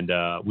 And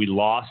we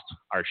lost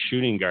our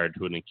shooting guard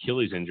to an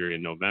Achilles injury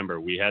in November.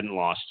 We hadn't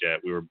lost yet.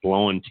 We were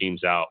blowing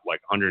teams out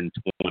like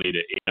 120 to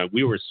 8.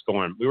 We were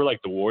scoring. We were like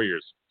the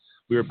Warriors.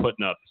 We were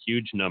putting up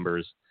huge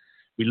numbers.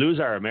 We lose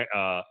our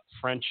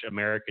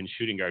French-American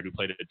shooting guard who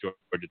played at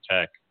Georgia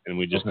Tech, and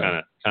we just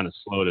kind of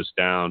slowed us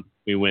down.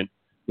 We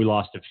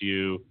lost a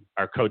few.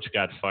 Our coach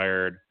got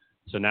fired.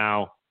 So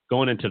now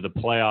going into the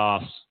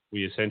playoffs,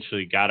 we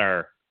essentially got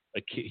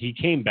he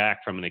came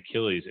back from an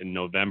Achilles in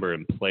November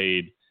and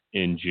played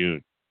in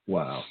June.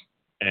 Wow.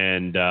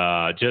 And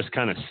just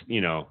kind of,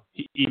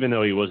 even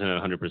though he wasn't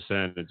at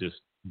 100%, it just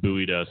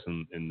buoyed us.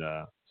 And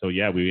so,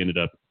 we ended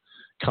up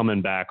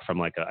coming back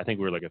from I think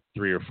we were like a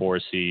 3 or 4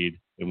 seed,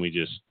 and we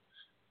just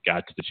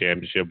got to the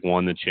championship,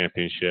 won the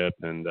championship.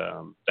 And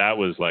that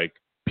was like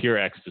pure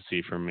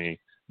ecstasy for me.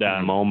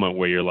 That moment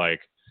where you're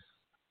like,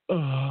 oh,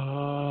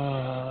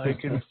 I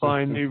can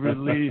finally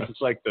release.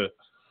 It's like the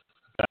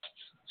best,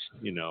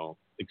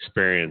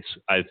 experience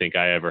I think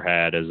I ever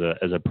had as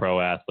a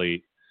pro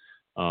athlete.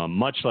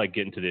 Much like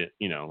getting to the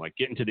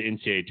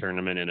NCAA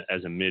tournament and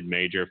as a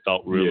mid-major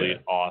felt really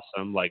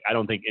awesome. Like I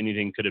don't think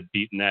anything could have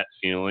beaten that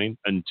feeling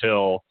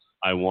until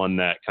I won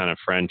that kind of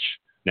French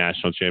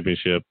national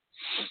championship.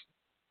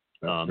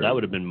 That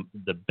would have been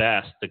the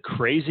best. The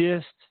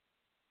craziest,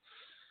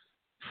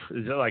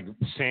 is it like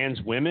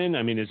sans women?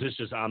 I mean, is this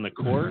just on the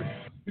court?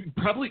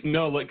 Probably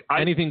no. Like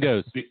anything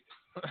goes.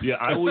 Yeah,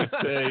 I always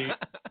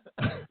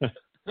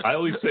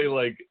say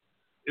like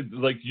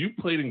you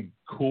played in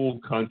cool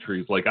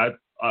countries. Like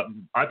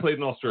I played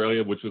in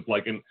Australia, which was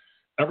like, and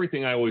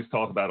everything I always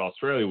talk about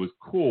Australia was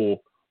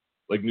cool.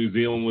 Like New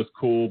Zealand was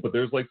cool, but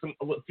there's like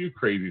a few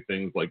crazy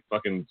things like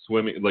fucking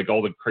swimming, like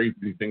all the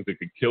crazy things that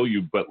could kill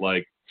you. But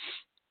like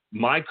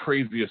my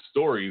craziest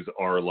stories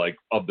are like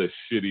of the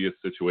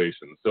shittiest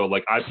situations. So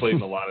like I played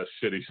in a lot of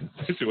shitty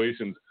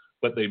situations,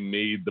 but they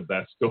made the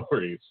best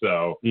stories.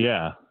 So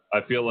yeah,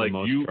 I feel like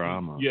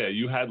drama.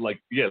 You had like,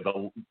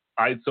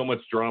 I had so much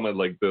drama,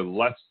 like the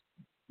less,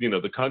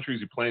 the countries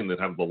you play in that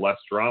have the less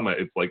drama,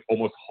 it's like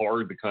almost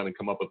hard to kind of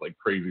come up with like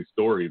crazy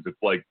stories. It's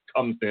like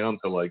comes down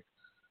to like,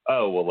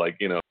 oh, well, like,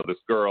 this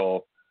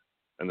girl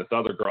and this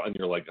other girl, and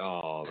you're like,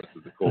 oh, this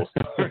is a cool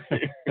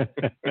story.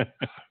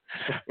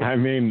 I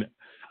mean,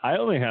 I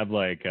only have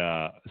like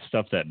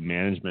stuff that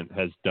management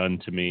has done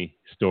to me,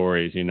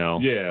 stories,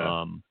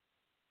 Yeah.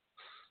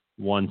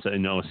 Once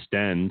in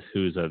Ostend,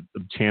 who's a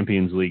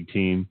Champions League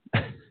team,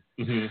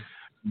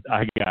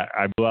 I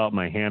blew out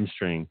my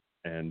hamstring,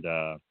 and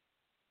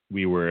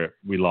we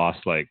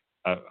lost. Like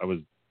I was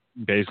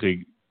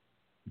basically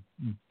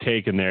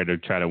taken there to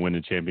try to win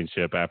the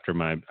championship after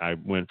I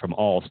went from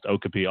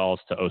Okapi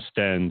Alst to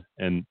Ostend,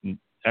 and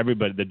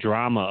everybody, the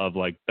drama of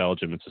like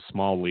Belgium, it's a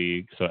small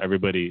league, so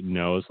everybody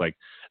knows. Like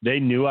they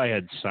knew I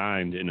had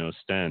signed in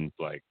Ostend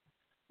like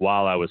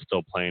while I was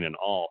still playing in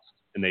Alst.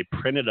 And they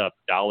printed up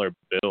dollar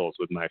bills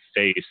with my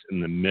face in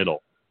the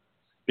middle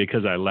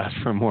because I left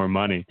for more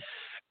money.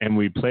 And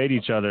we played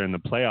each other in the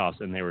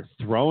playoffs, and they were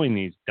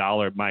throwing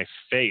my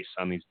face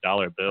on these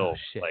dollar bills,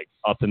 like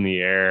up in the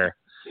air,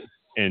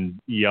 and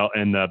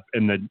and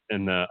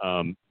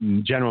the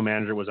general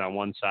manager was on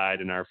one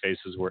side, and our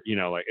faces were,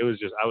 like it was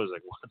just, I was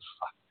like, what the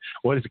fuck?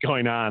 What is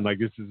going on? Like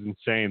this is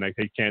insane. Like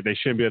they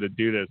shouldn't be able to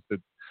do this.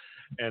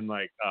 And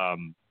like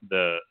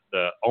the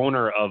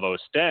owner of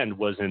Ostend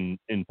was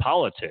in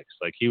politics.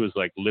 Like he was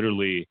like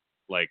literally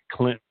like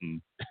Clinton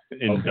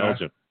in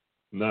Belgium.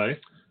 Nice.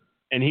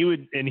 And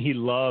he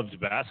loved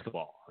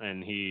basketball,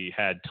 and he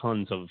had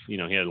tons of, he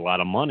had a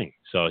lot of money.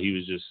 So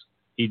he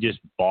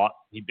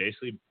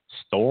basically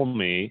stole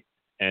me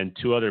and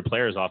 2 other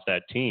players off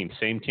that team,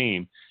 same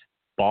team,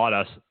 bought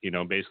us,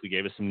 basically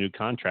gave us some new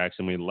contracts,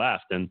 and we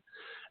left. And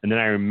then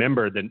I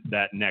remember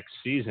that next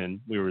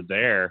season we were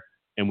there,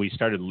 and we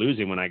started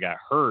losing when I got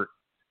hurt.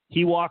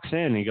 He walks in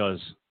and he goes,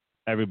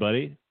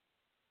 everybody,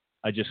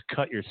 I just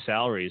cut your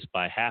salaries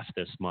by half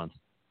this month.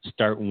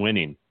 Start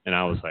winning. And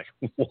I was like,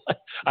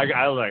 what?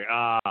 I was like,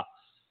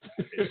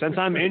 since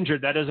I'm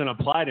injured, that doesn't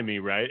apply to me,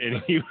 right?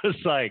 And he was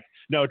like,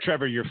 no,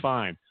 Trevor, you're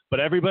fine. But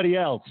everybody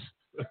else.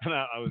 And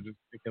I was just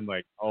thinking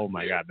like, oh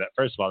my God,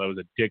 first of all, that was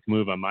a dick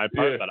move on my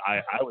part, but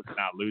I was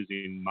not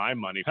losing my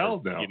money.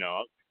 Hell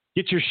no.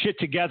 Get your shit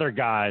together,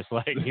 guys.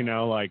 Like,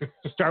 like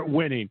start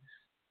winning.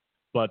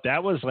 But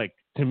that was like,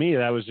 to me,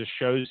 that was just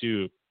shows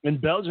you, and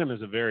Belgium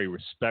is a very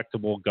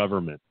respectable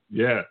government.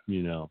 Yeah.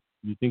 You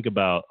think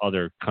about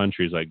other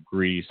countries like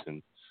Greece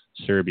and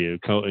Serbia,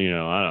 I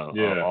don't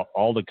know,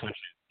 all the countries,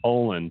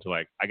 Poland.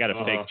 Like, I got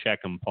a fake check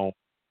in Poland.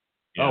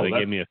 Yeah, they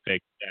gave me a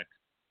fake check.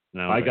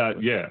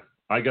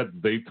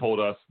 They told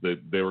us that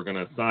they were going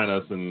to sign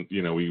us, and,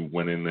 we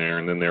went in there,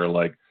 and then they were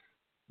like,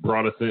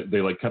 brought us in.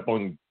 They like kept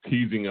on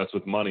teasing us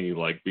with money,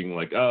 like being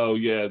like, oh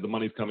yeah, the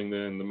money's coming in,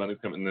 and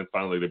then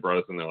finally they brought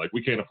us in. They're like,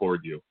 we can't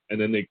afford you. And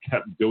then they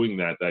kept doing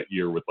that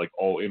year with like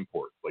all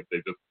imports. Like they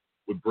just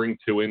would bring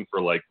 2 in for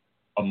like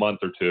a month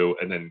or 2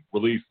 and then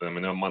release them,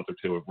 and a month or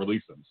 2 and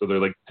release them. So they're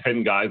like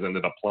 10 guys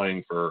ended up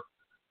playing for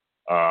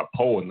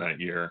Poland that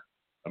year,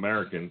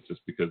 Americans,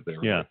 just because they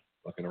were like,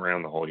 fucking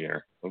around the whole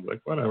year. I was like,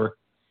 whatever.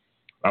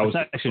 It's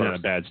actually not a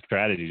bad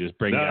strategy. Just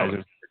bring guys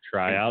in for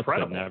tryouts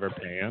and never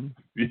pay them.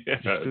 Yeah,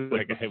 it's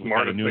like the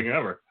smartest thing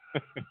ever.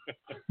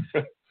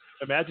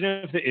 Imagine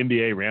if the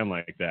NBA ran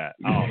like that.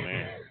 Oh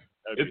man,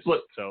 it's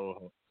like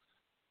so.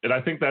 And I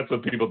think that's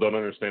what people don't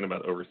understand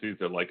about overseas.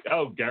 They're like,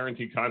 oh,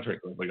 guaranteed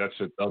contract. Like that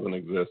shit doesn't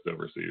exist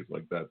overseas.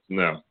 Like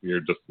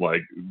you're just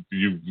like,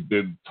 you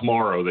did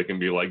tomorrow. They can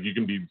be like, you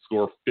can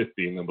score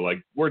 50, and they'll be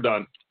like, we're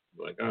done.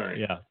 Like, all right.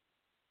 Yeah.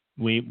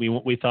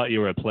 We thought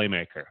you were a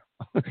playmaker.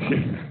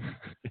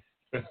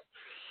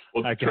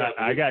 Well,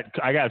 I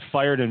got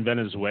fired in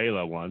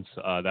Venezuela once.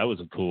 That was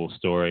a cool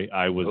story.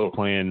 I was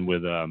playing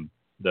with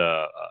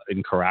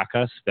in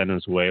Caracas,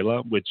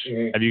 Venezuela. Which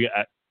have you?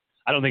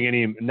 I don't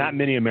think not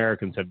many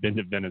Americans have been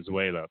to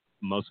Venezuela,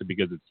 mostly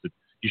because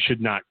you should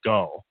not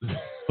go.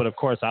 But of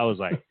course, I was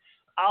like,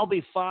 I'll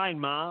be fine,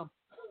 Mom.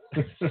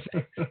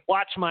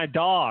 Watch my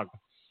dog.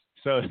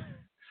 So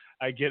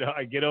I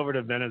get over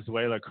to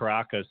Venezuela,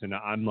 Caracas, and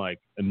I'm like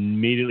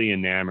immediately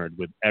enamored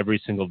with every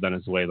single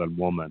Venezuelan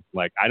woman.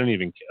 Like I don't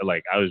even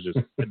like. I was just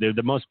they're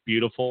the most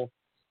beautiful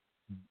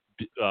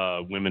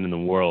women in the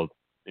world.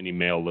 Any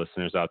male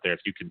listeners out there, if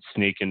you could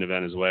sneak into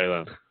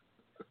Venezuela.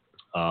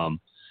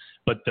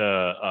 But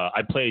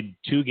I played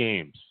 2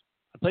 games.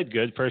 I played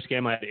good. First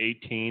game I had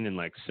 18 and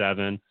like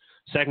 7.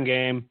 Second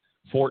game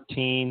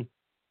 14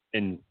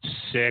 and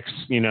 6.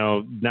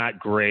 Not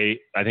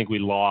great. I think we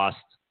lost.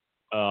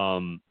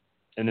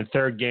 And the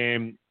third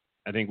game,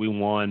 I think we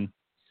won.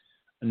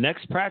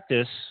 Next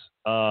practice,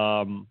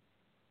 oh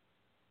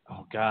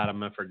God, I'm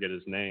gonna forget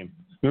his name.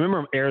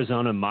 Remember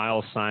Arizona,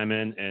 Miles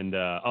Simon and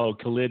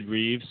Khalid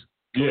Reeves?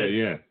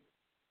 Yeah.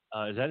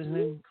 Is that his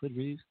name? Khalid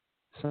Reeves?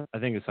 I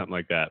think it's something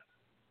like that.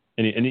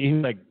 And he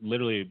like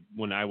literally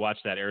when I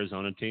watched that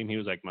Arizona team, he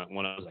was like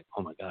when I was like,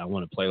 oh my God, I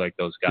want to play like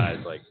those guys,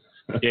 like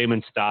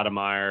Damon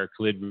Stoudemire,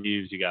 Khalid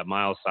Reeves. You got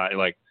Miles Simon,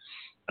 like,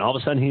 and all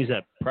of a sudden he's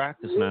at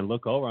practice, and I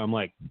look over, I'm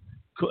like,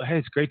 cool, hey,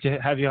 it's great to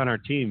have you on our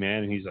team,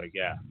 man. And he's like,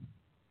 yeah.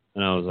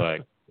 And I was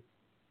like,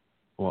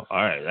 well,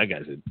 all right, that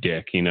guy's a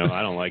dick,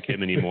 I don't like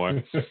him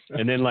anymore.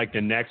 And then like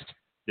the next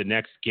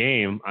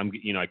game,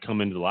 I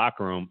come into the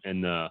locker room,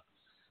 and the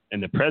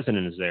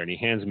president is there, and he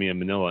hands me a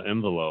manila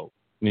envelope,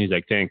 and he's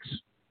like, thanks.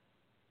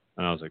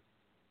 And I was like,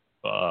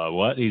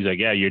 what? He's like,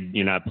 yeah,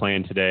 you're not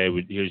playing today.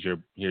 Here's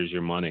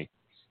your money.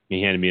 And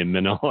he handed me a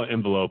manila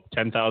envelope,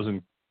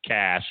 10,000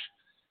 cash.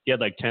 He had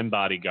like 10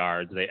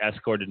 bodyguards. They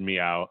escorted me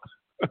out.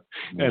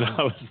 And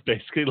I was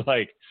basically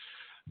like,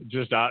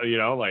 just out,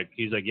 like,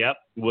 he's like, yep,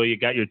 well, you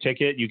got your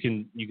ticket. You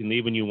can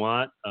leave when you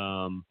want.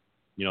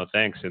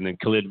 Thanks. And then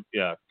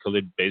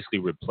Khalid basically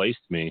replaced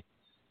me,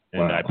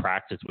 and I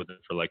practiced with it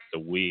for like a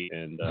week.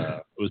 And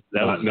that was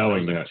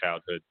like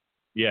childhood.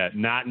 Yeah,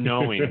 not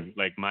knowing,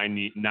 like my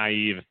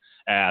naive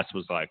ass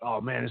was like,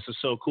 oh man, this is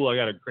so cool. I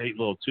got a great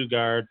little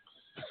 2-guard.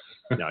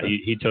 No,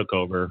 he took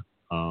over.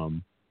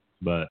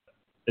 But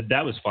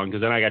that was fun because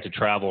then I got to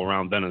travel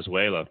around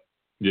Venezuela.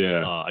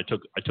 Yeah. I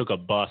took a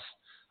bus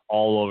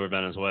all over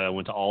Venezuela. I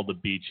went to all the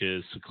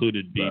beaches,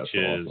 secluded beaches.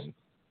 That's awesome.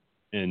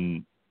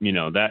 And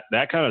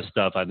that kind of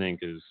stuff I think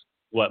is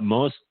what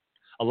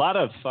a lot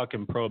of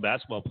fucking pro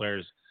basketball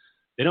players,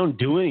 they don't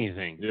do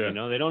anything. Yeah.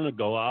 They don't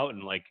go out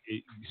and like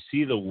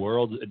see the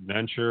world's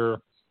adventure,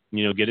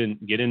 get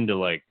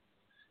into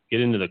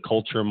the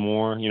culture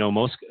more.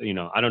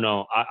 I don't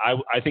know.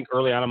 I think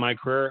early on in my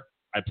career,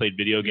 I played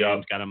video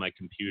games, got on my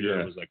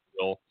computer, was like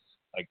real,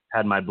 like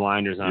had my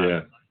blinders on.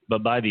 Yeah.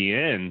 But by the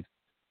end,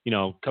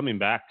 coming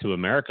back to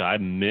America, I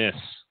miss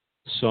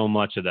so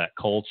much of that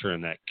culture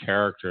and that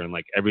character, and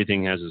like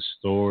everything has a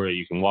story.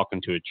 You can walk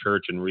into a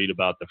church and read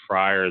about the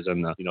friars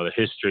and the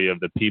history of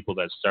the people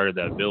that started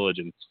that village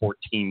in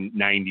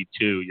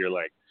 1492. You're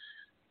like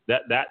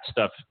that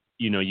stuff,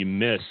 you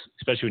miss,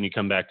 especially when you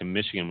come back to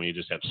Michigan when you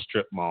just have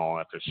strip mall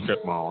after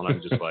strip mall, and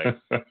I'm just like,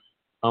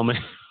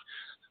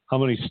 how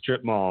many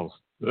strip malls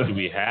do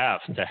we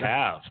have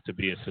to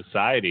be a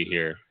society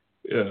here?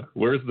 Yeah,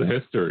 where's the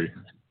history?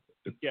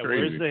 It's crazy.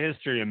 Where's the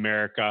history,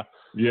 America?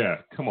 Yeah,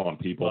 come on,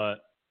 people.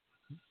 But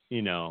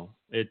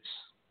it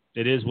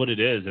is what it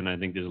is, and I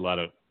think there's a lot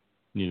of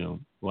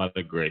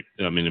great.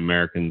 I mean,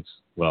 Americans.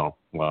 Well,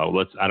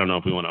 I don't know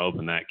if we want to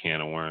open that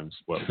can of worms.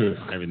 What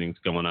everything's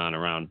going on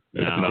around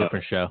now. It's a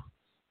different show.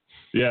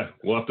 Yeah,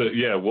 we'll have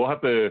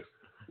to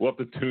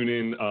tune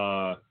in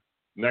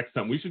next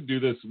time. We should do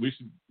this. We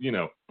should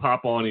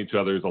pop on each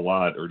other's a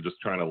lot, or just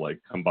trying to like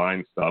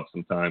combine stuff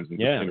sometimes and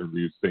just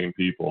interview same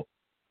people.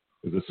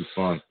 Because this is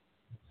fun.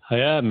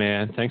 Yeah,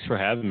 man. Thanks for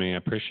having me. I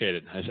appreciate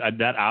it.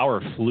 That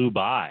hour flew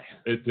by.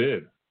 It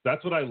did.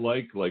 That's what I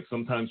like. Like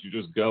sometimes you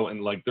just go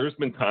and like there's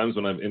been times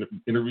when I've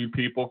interviewed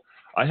people.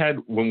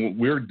 When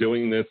we were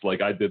doing this,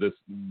 like I did this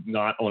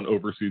not on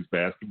overseas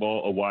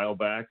basketball a while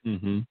back,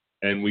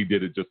 and we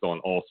did it just on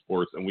all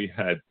sports. And we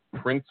had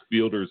Prince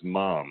Fielder's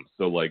mom,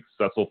 so like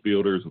Cecil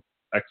Fielder's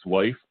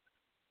ex-wife,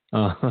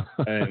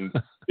 and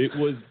it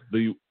was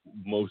the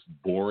most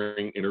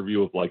boring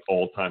interview of like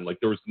all time. Like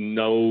there was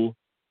no.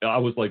 I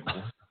was like, what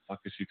the fuck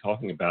is she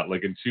talking about?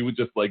 Like, and she would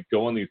just like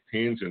go on these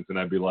tangents, and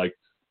I'd be like,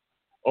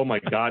 oh my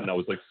God. And I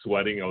was like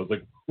sweating. I was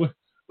like, what?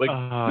 Like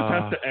this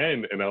has to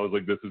end. And I was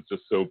like, this is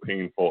just so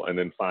painful. And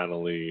then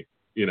finally,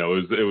 you know,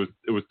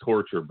 it was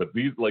torture. But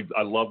these, like,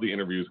 I love the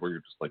interviews where you're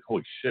just like,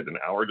 holy shit, an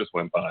hour just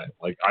went by.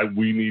 Like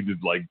we need to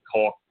like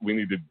talk. We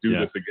need to do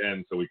this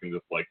again so we can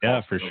just like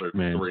talk for another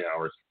 3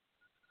 hours.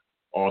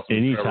 Awesome.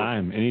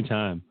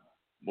 Anytime.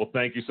 Well,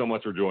 thank you so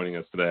much for joining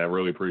us today. I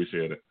really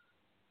appreciate it.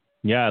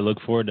 Yeah, I look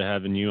forward to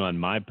having you on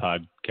my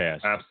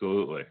podcast.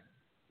 Absolutely.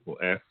 Well,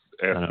 ask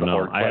I don't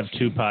know. I have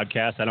 2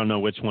 podcasts. I don't know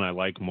which one I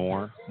like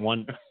more.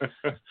 One,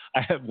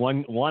 I have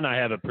I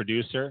have a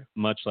producer,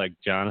 much like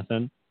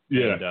Jonathan.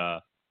 Yeah.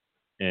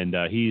 And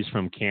he's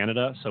from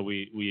Canada, so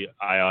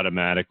I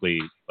automatically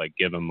like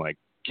give him like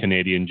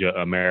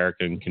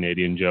American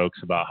Canadian jokes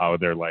about how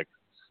they're like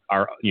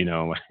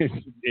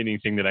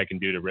anything that I can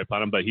do to rip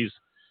on him. But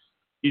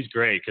he's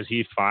great because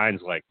he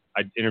finds like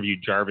I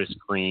interviewed Jarvis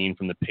Green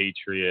from the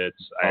Patriots.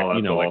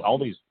 Awesome. Like all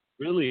these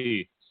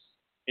really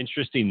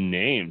interesting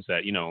names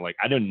that like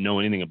I didn't know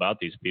anything about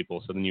these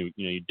people. So then you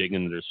dig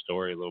into their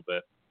story a little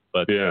bit.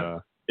 But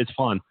it's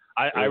fun.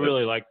 I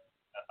really like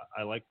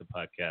the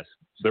podcast.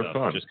 They're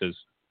fun just because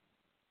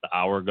the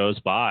hour goes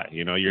by.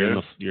 You're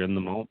in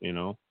the moment.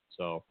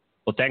 So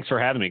well, thanks for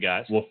having me,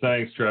 guys. Well,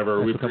 thanks,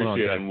 Trevor. We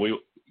appreciate it. And we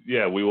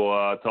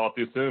will talk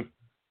to you soon.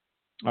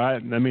 All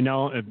right. Let me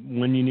know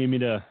when you need me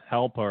to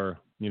help, or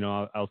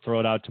I'll throw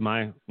it out to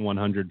my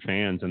 100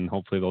 fans, and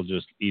hopefully they'll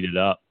just eat it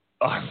up.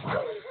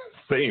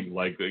 Same,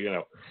 like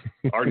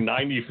our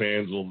 90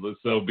 fans will.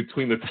 So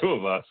between the two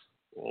of us,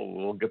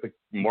 we'll get the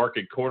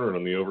market cornered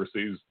on the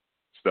overseas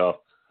stuff.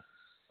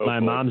 Hopefully. My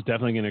mom's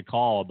definitely going to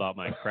call about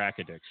my crack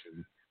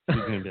addiction.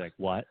 She's going to be like,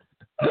 "What?"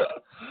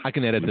 I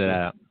can edit that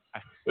out.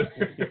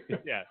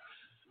 Yeah.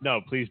 No,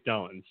 please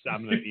don't.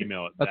 I'm going to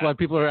email it. That's why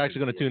people are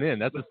actually going to tune in.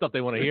 That's the stuff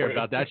they want to hear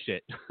about that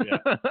shit.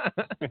 Yeah.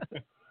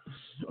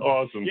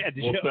 Awesome. Yeah.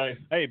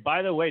 Hey,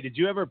 by the way, did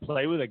you ever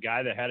play with a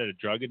guy that had a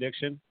drug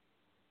addiction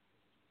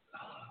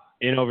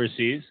in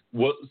overseas?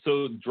 What?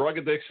 So drug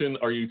addiction?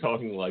 Are you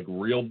talking like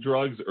real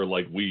drugs or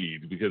like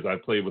weed? Because I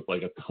played with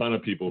like a ton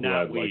of people who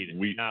had weed.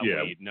 Like weed. Not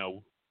weed.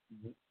 No.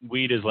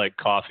 Weed is like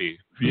coffee.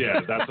 Yeah,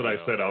 that's what I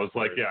said. I was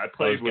like, I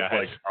played with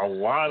like a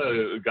lot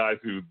of guys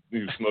who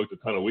smoked a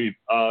ton of weed.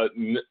 I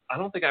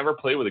don't think I ever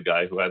played with a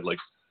guy who had like.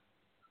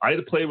 I had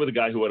to play with a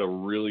guy who had a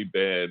really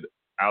bad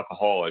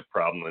alcoholic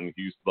problem, and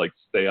he used to like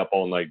stay up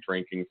all night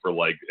drinking for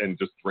like, and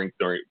just drink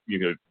during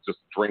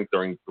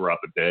throughout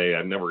the day.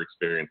 I've never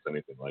experienced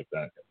anything like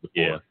that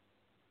before. Yeah,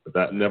 but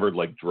that never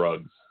like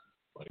drugs,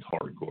 like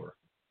hardcore.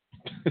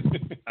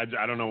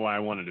 I don't know why I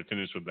wanted to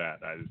finish with that.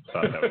 I just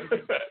thought that was a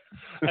good.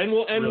 And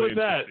we'll end with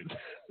that.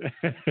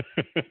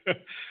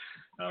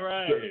 All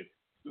right.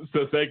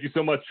 So thank you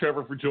so much,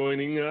 Trevor, for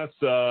joining us.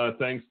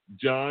 Thanks,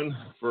 John,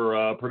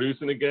 for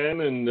producing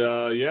again. And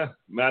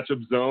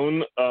Matchup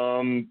Zone.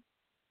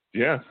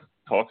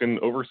 Talking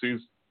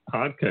overseas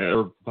podcast,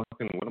 or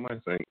what am I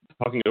saying?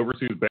 Talking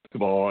overseas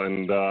basketball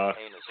and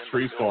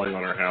trees falling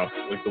on our house,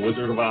 like the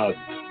Wizard of Oz.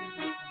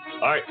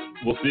 All right,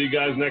 we'll see you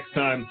guys next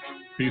time.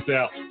 Peace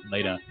out.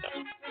 Later.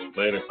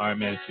 All right,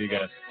 man. See you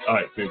guys. All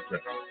right, see you,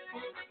 Chris.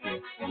 Who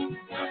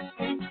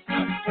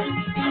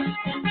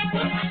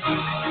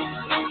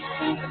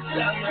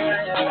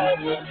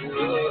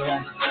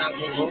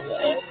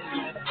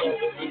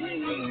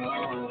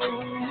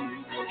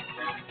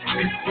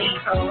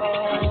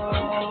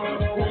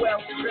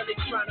else really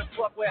trying to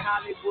fuck with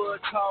Hollywood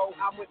Cole?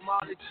 I'm with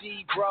Marla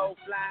G, bro,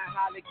 flying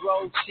Holly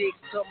Grove chicks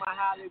to my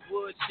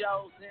Hollywood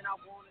shows, and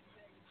I want to.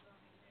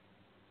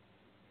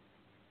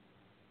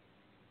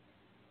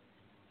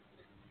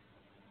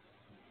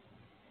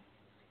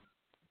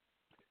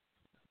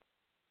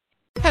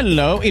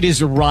 Hello, it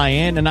is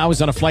Ryan, and I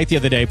was on a flight the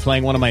other day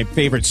playing one of my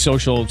favorite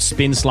social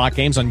spin slot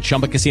games on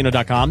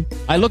ChumbaCasino.com.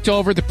 I looked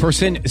over at the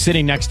person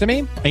sitting next to me,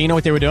 and you know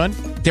what they were doing?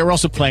 They were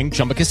also playing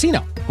Chumba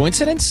Casino.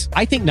 Coincidence?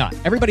 I think not.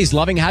 Everybody's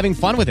loving having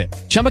fun with it.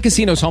 Chumba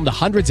Casino is home to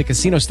hundreds of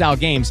casino-style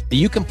games that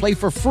you can play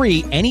for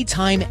free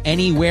anytime,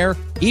 anywhere,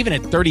 even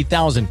at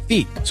 30,000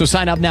 feet. So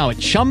sign up now at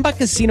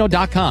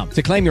ChumbaCasino.com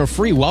to claim your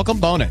free welcome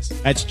bonus.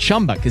 That's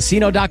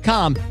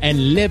ChumbaCasino.com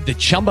and live the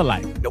Chumba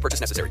life. No purchase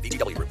necessary.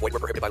 VGW. Void where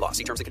prohibited by law.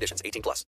 See terms and conditions. 18+.